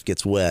stuff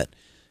gets wet,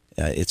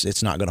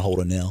 it's not going to hold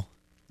a nail.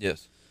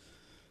 Yes.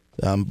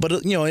 But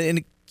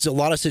in a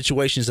lot of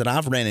situations that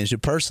I've ran into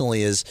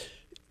personally is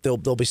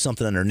there'll be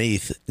something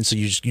underneath, and so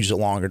you just use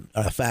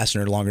a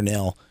fastener, longer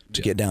nail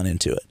to get down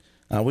into it.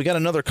 We got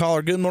another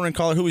caller. Good morning,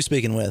 caller. Who are we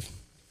speaking with?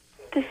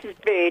 This is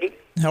Betty.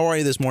 How are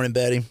you this morning,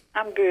 Betty?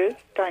 I'm good,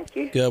 thank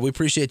you. Good. We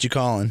appreciate you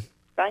calling.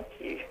 Thank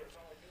you.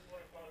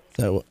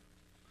 So,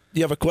 do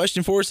you have a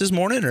question for us this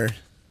morning, or?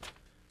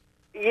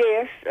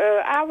 Yes,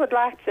 I would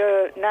like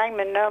to name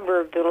a number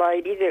of the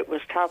lady that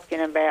was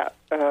talking about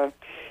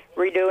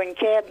redoing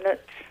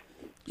cabinets.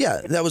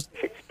 Yeah, that was.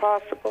 If it's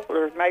possible,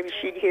 or maybe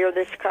she'd hear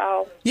this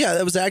call. Yeah,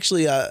 that was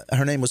actually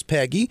her name was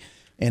Peggy,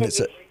 and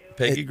it's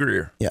Peggy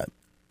Greer. Yeah.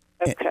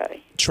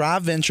 Okay. Tri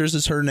Ventures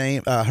is her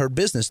name.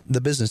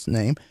 The business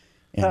name.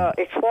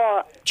 It's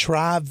what?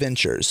 Tri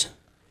Ventures.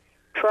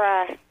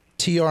 Tri.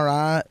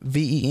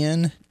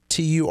 TRIVENTURES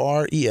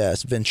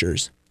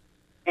Ventures.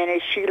 And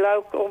is she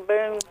local,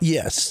 Boone?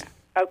 Yes.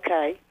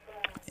 Okay.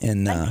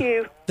 And thank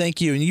you.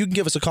 Thank you. And you can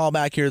give us a call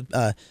back here,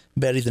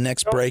 Betty, the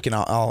next break, and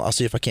I'll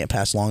see if I can't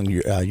pass along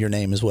your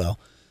name as well.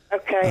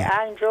 Okay.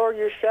 I enjoy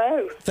your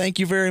show. Thank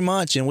you very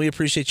much, and we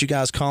appreciate you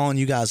guys calling,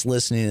 you guys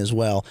listening as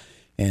well.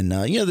 And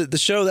the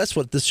show, that's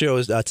what this show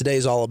is today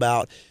is all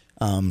about.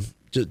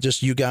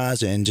 Just you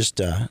guys and just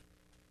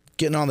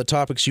getting on the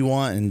topics you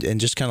want,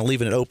 and just kind of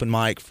leaving it open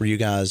mic for you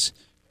guys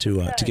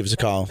to give us a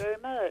call. Thank you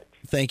very much.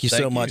 Thank you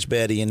so much,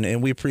 Betty,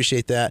 and we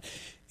appreciate that.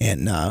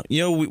 And,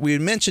 we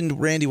mentioned,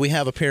 Randy, we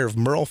have a pair of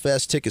Merle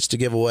Fest tickets to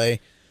give away.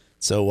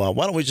 So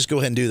why don't we just go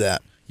ahead and do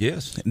that?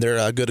 Yes.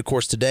 They're good, of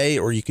course, today,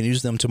 or you can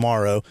use them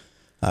tomorrow.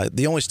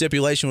 The only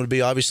stipulation would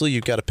be, obviously,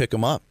 you've got to pick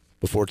them up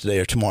before today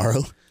or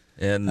tomorrow.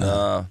 And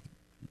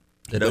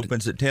it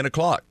opens at 10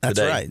 o'clock today. That's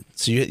right.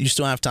 So you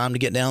still have time to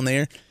get down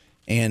there.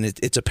 And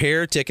it's a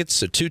pair of tickets,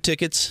 so 2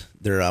 tickets.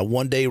 They're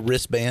one-day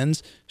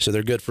wristbands, so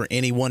they're good for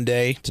any one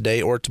day,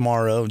 today or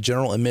tomorrow.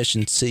 General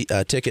admission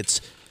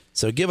tickets.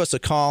 So give us a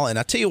call. And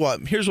I tell you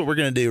what, here's what we're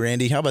going to do,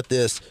 Randy. How about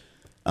this?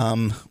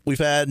 We've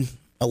had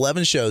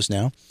 11 shows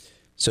now,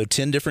 so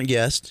 10 different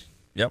guests.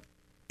 Yep.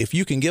 If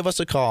you can give us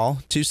a call,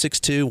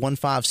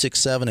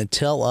 262-1567, and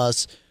tell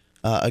us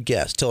a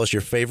guest. Tell us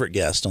your favorite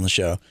guest on the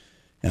show,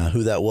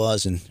 who that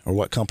was, or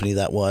what company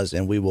that was,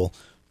 and we will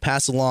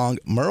pass along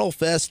Merle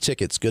Fest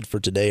tickets, good for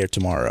today or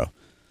tomorrow.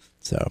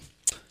 So,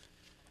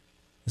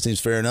 it seems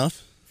fair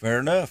enough. Fair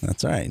enough.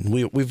 That's all right.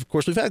 We've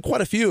had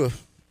quite a few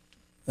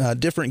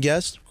different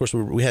guests. Of course,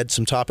 we had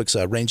some topics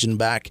ranging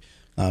back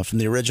from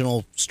the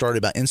original, started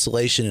about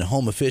insulation and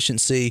home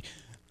efficiency.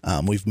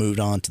 We've moved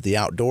on to the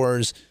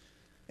outdoors,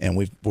 and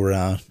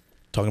we're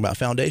talking about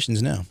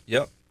foundations now.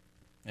 Yep.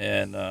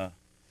 And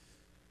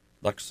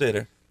like I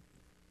said,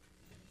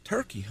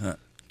 turkey hunt.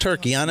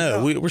 Turkey, I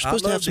know. We're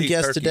supposed to have some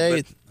guests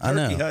today. I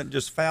know. Turkey hunt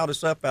just fouled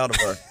us up out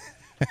of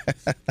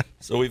our.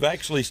 So we've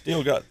actually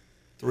still got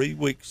 3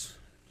 weeks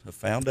of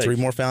foundations. 3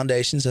 more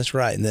foundations, that's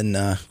right. And then,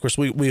 of course,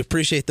 we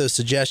appreciate those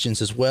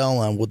suggestions as well.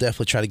 We'll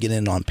definitely try to get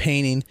in on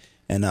painting.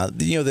 And,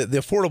 the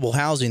affordable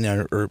housing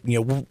or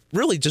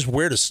really just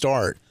where to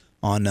start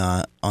on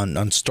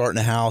starting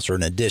a house or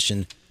an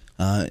addition,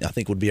 I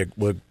think would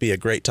be a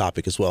great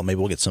topic as well. Maybe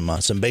we'll get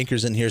some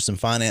bankers in here, some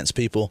finance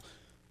people,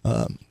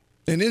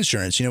 and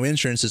insurance.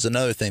 Insurance is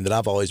another thing that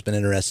I've always been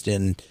interested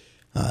in.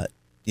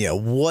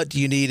 What do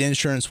you need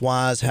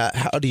insurance-wise?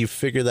 How do you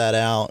figure that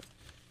out?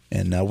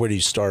 And where do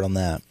you start on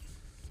that?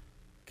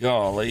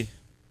 Golly.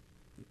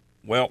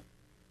 Well,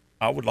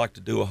 I would like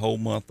to do a whole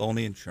month on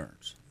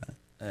insurance.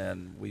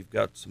 And we've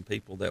got some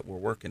people that we're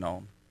working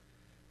on.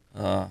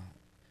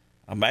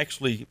 I'm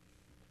actually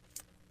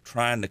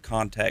trying to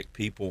contact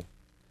people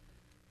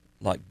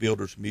like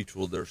Builders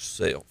Mutual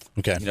themselves.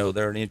 Okay.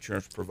 They're an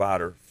insurance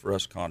provider for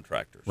us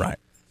contractors. Right.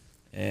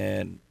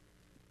 And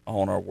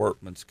on our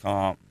workman's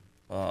comp,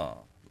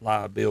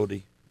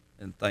 liability,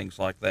 and things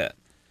like that.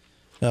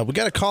 We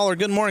got a caller.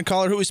 Good morning,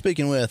 caller. Who are we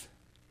speaking with?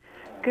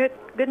 Good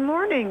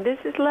morning. This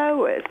is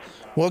Lois.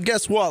 Well,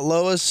 guess what,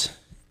 Lois?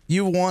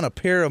 You won a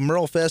pair of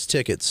Merle Fest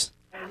tickets.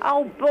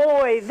 Oh,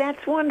 boy,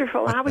 that's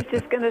wonderful. I was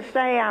just going to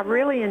say I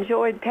really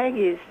enjoyed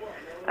Peggy's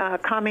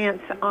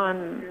comments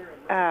on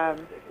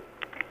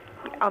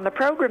the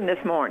program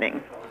this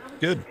morning.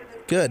 Good.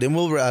 And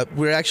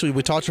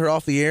we talked to her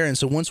off the air, and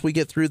so once we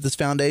get through this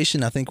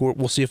foundation, I think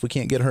we'll see if we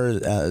can't get her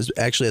as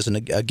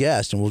a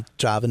guest, and we'll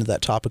dive into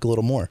that topic a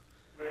little more.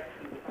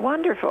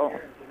 Wonderful.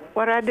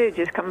 What do I do?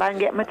 Just come by and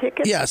get my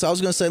ticket? Yeah, so I was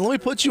going to say, let me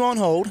put you on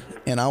hold,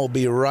 and I will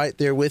be right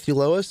there with you,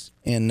 Lois,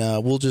 and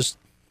we'll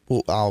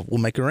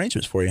make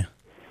arrangements for you.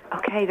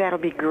 Okay, that'll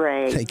be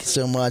great. Thank you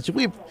so much.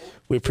 We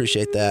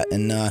appreciate that,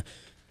 and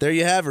there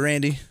you have it,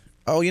 Randy.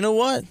 Oh, you know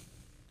what?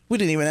 We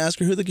didn't even ask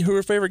her who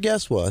her favorite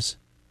guest was.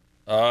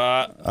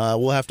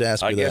 We'll have to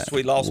ask her that. I guess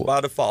we lost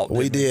by default.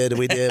 We did,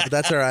 but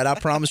that's all right. I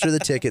promised her the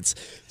tickets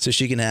so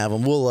she can have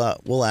them.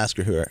 We'll ask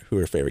her who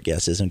her favorite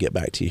guest is and get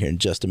back to you here in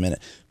just a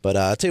minute. But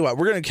I'll tell you what,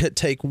 we're going to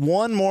take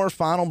one more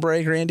final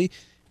break, Randy,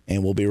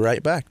 and we'll be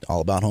right back. All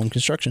About Home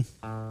Construction.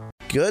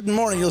 Good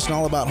morning. You listen to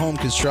All About Home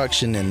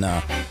Construction. And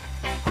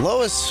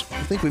Lois,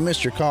 I think we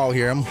missed your call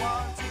here.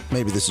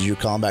 Maybe this is you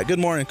calling back. Good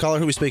morning, caller.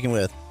 Who are we speaking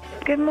with?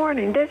 Good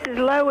morning. This is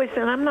Lois,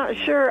 and I'm not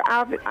sure.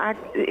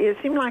 It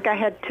seemed like I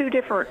had two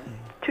different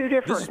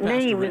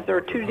names or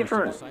two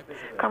different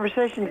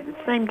conversations at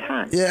the same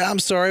time. Yeah, I'm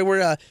sorry.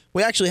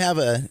 We actually have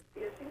a.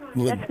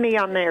 That's me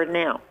on there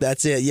now.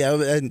 That's it. Yeah,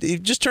 and you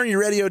just turn your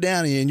radio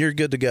down and you're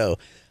good to go.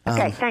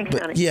 Okay, thanks,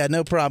 honey. Yeah,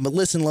 no problem. But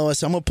listen,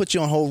 Lois, I'm going to put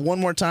you on hold one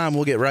more time.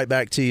 We'll get right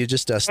back to you.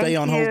 Just stay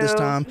on hold this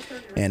time,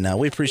 and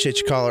we appreciate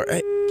your caller.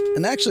 Hey,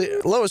 and actually,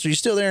 Lois, are you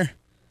still there?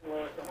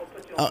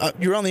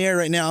 You're on the air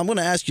right now. I'm going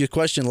to ask you a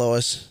question,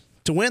 Lois.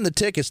 To win the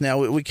tickets now,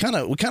 we kind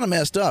of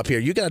messed up here.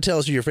 You got to tell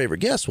us who your favorite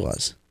guest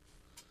was.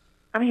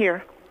 I'm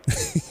here.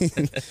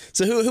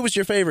 So who was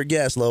your favorite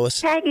guest, Lois?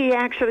 Peggy,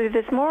 actually,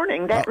 this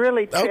morning. That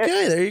really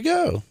okay, there you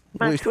go.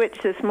 My switch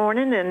this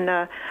morning, and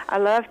I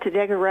love to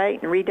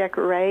decorate and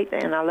redecorate,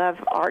 and I love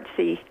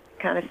artsy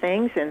kind of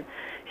things, and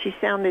she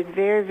sounded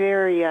very,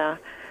 very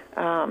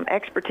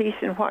expertise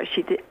in what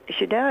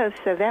she does,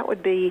 so that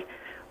would be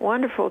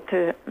wonderful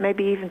to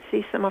maybe even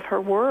see some of her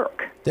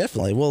work.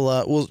 Definitely.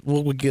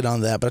 We'll get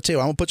on that. But I tell you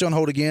what, I'm going to put you on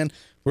hold again.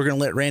 We're going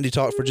to let Randy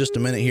talk for just a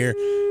minute here,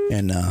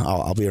 and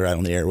I'll be right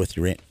on the air with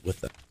you,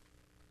 with that.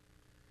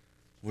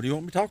 What do you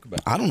want me to talk about?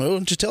 I don't know.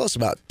 Just tell us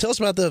about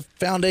the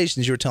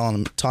foundations you were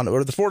talking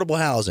or the affordable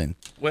housing.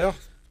 Well,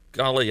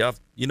 golly,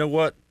 you know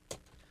what?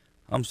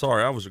 I'm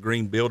sorry. I was a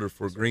green builder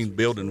for green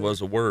building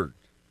was a word,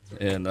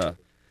 and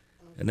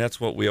that's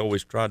what we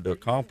always tried to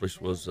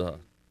accomplish was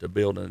to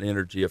build an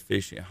energy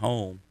efficient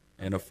home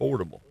and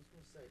affordable.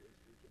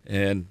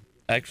 And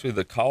actually,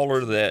 the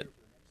caller that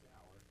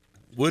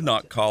would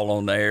not call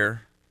on the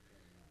air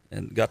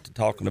and got to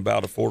talking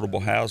about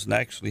affordable housing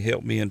actually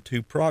helped me in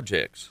 2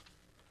 projects.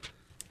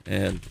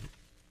 And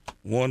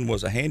one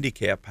was a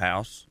handicap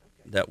house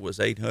that was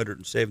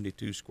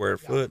 872 square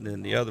foot, and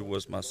then the other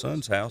was my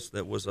son's house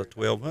that was a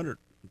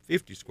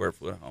 1,250 square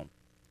foot home.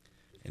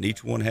 And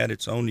each one had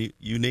its own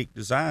unique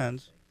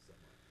designs.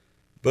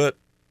 But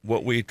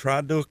what we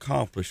tried to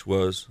accomplish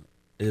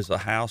is a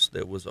house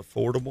that was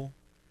affordable,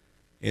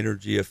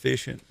 energy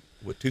efficient,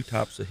 with 2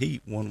 types of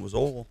heat. One was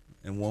oil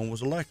and one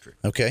was electric.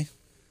 Okay.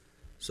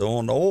 So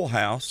on the oil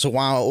house. So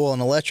why oil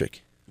and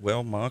electric?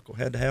 Well, my uncle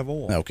had to have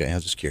oil. Okay, I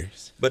was just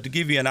curious. But to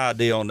give you an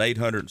idea, on an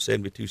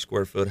 872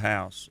 square foot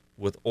house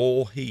with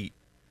oil heat,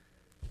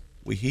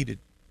 we heated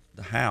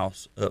the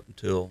house up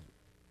until,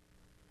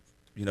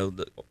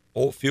 the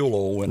fuel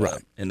oil went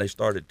up, and they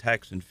started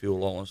taxing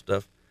fuel oil and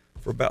stuff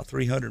for about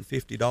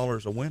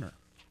 $350 a winter.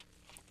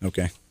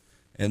 Okay.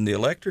 And the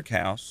electric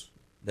house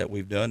that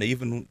we've done,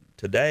 even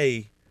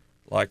today,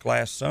 like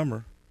last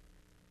summer,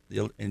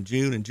 in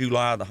June and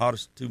July, the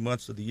hottest 2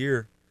 months of the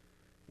year,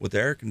 with the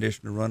air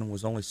conditioner running,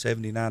 was only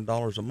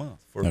 $79 a month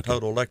for a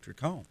total electric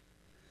home.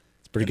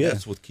 It's pretty good.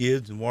 That's with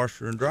kids and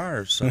washer and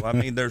dryers. So, I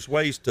mean, there's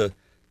ways to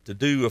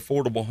do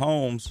affordable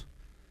homes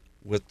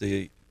with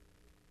the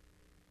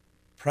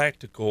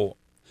practical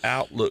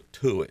outlook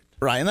to it.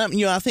 Right. And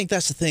I think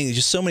that's the thing.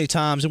 Just so many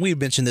times, and we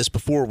mentioned this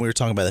before when we were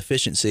talking about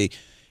efficiency,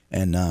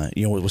 and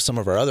with some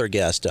of our other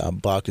guests,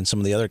 Buck and some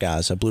of the other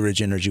guys, Blue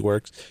Ridge Energy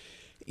Works.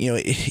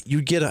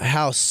 You get a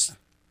house.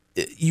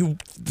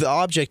 The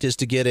object is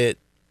to get it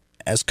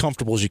as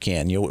comfortable as you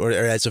can, or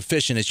as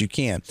efficient as you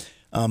can.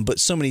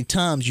 But so many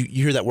times you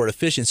hear that word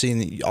efficiency,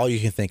 and all you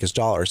can think is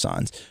dollar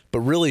signs.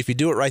 But really, if you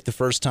do it right the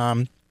first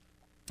time,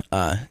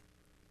 then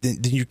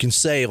you can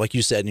save, like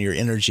you said, in your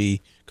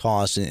energy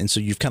costs, and so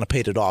you've kind of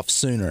paid it off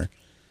sooner.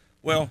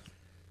 Well,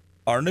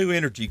 our new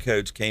energy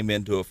codes came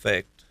into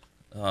effect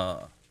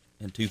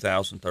in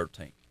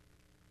 2013.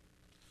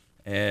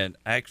 And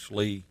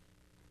actually,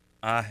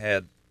 I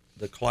had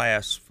the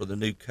class for the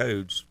new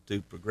codes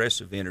through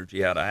Progressive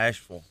Energy out of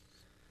Asheville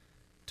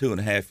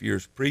 2.5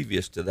 years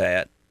previous to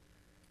that.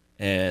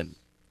 And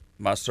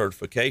my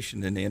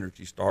certification in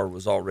Energy Star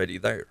was already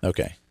there.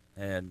 Okay.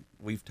 And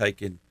we've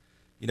taken,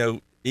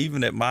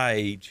 even at my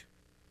age,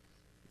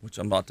 which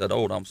I'm not that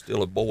old, I'm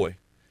still a boy.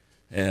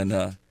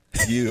 And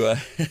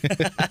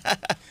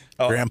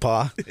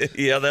Grandpa.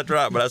 Yeah, that's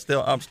right. But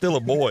I'm still a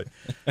boy.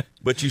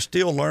 But you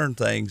still learn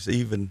things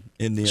even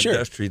in the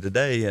industry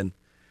today. And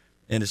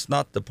it's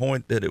not the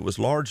point that it was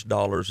large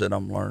dollars that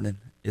I'm learning.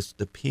 It's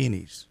the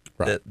pennies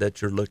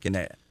that you're looking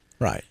at.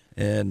 Right.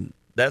 And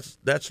that's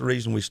the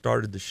reason we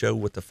started the show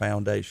with the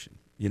foundation.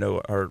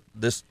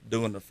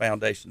 Doing the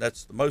foundation.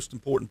 That's the most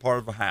important part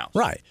of a house.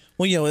 Right.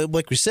 Well,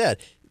 like we said,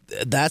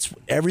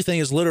 everything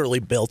is literally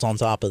built on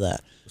top of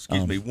that.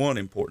 Excuse me, one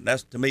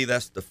important. To me,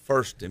 that's the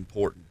first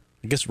important.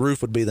 I guess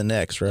roof would be the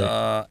next,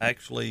 right?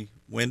 Actually,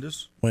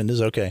 windows.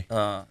 Windows, okay.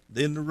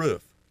 Then the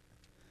roof.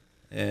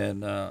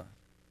 And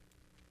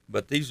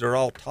but these are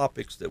all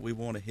topics that we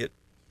want to hit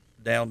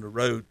down the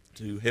road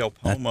to help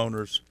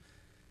homeowners.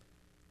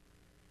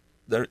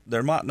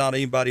 There might not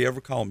anybody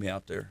ever call me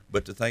out there,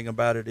 but the thing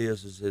about it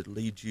is it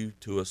leads you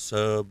to a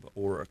sub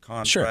or a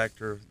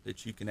contractor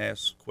that you can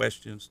ask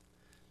questions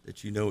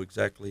that you know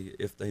exactly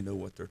if they know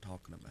what they're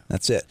talking about.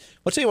 That's it.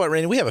 Well, I'll tell you what,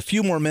 Randy, we have a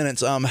few more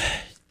minutes.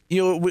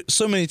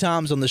 So many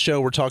times on the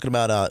show we're talking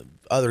about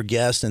other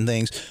guests and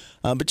things,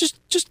 but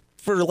just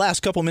for the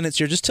last couple minutes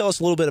here, just tell us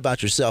a little bit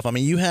about yourself. I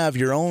mean, you have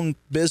your own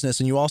business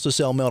and you also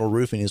sell metal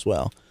roofing as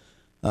well.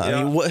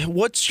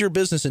 What's your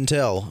business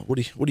entail? What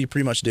do you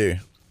pretty much do?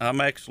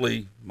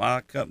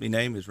 My company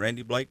name is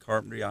Randy Blake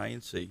Carpentry,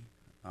 Inc.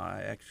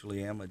 I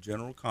actually am a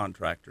general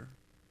contractor.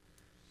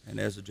 And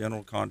as a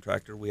general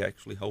contractor, we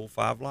actually hold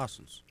 5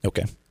 licenses.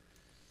 Okay.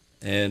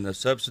 And a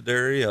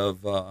subsidiary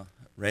of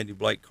Randy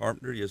Blake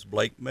Carpentry is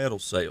Blake Metal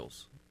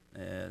Sales,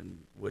 and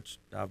which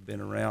I've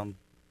been around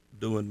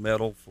doing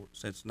metal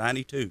since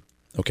 '92.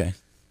 Okay.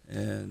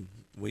 And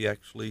we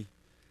actually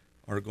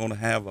are going to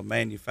have a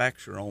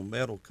manufacturer on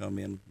metal come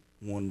in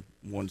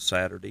one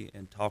Saturday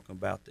and talk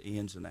about the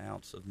ins and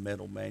outs of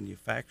metal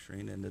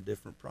manufacturing and the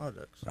different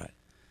products. Right.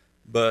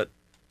 But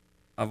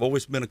I've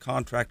always been a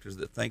contractor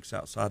that thinks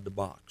outside the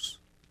box,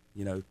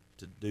 to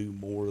do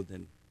more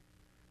than,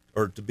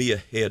 or to be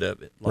ahead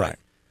of it. Like,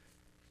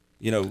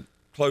 right.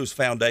 Closed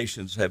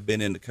foundations have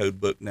been in the code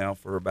book now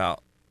for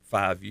about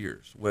 5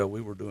 years. Well,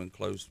 we were doing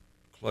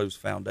closed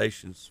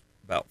foundations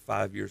about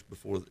 5 years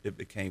before it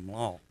became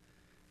law.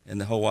 And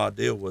the whole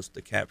idea was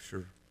to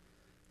capture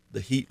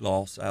the heat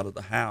loss out of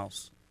the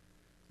house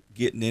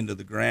getting into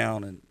the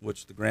ground, and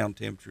which the ground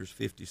temperature is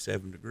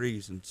 57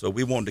 degrees. And so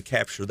we wanted to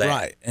capture that.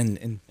 Right.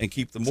 And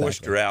keep the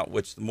moisture out,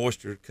 which the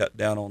moisture cut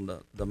down on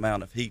the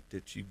amount of heat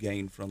that you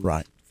gain from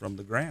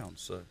the ground.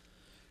 So,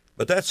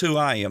 but that's who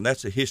I am.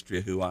 That's a history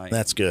of who I am.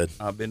 That's good.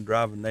 I've been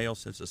driving nails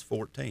since I was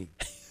 14.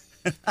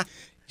 You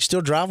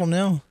still drive them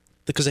now?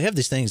 Because they have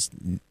these things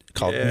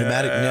called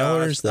pneumatic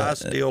nailers. I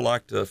still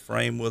like to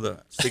frame with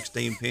a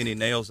 16-penny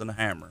nails and a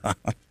hammer.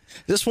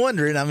 Just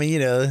wondering. I mean,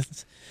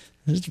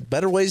 there's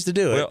better ways to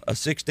do it. Well, a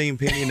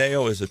 16-penny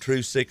nail is a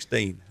true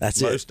 16.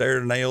 That's Most air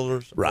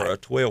nailers right. are a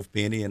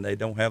 12-penny, and they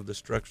don't have the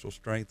structural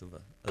strength of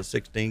a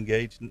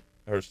 16-gauge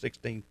or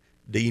 16D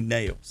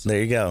nails.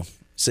 There you go.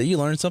 So you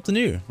learned something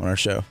new on our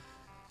show.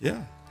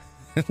 Yeah.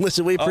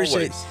 Listen, we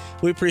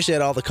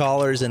appreciate all the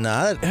callers, and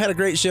I had a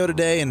great show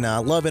today, and I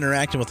love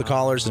interacting with the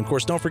callers. And of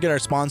course, don't forget our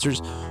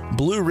sponsors,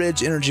 Blue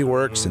Ridge Energy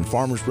Works and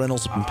Farmers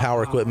Rentals and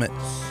Power Equipment.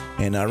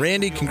 And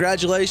Randy,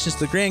 congratulations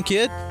to the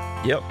grandkid.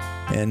 Yep.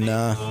 And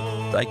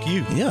thank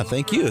you. Yeah,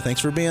 thank you.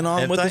 Thanks for being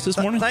on with us this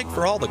morning. Thank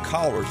for all the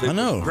callers. It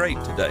was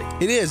great today.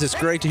 It is. It's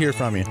great to hear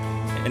from you.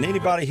 And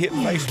anybody hit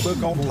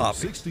Facebook on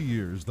topic. 60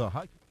 years, the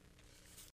hike.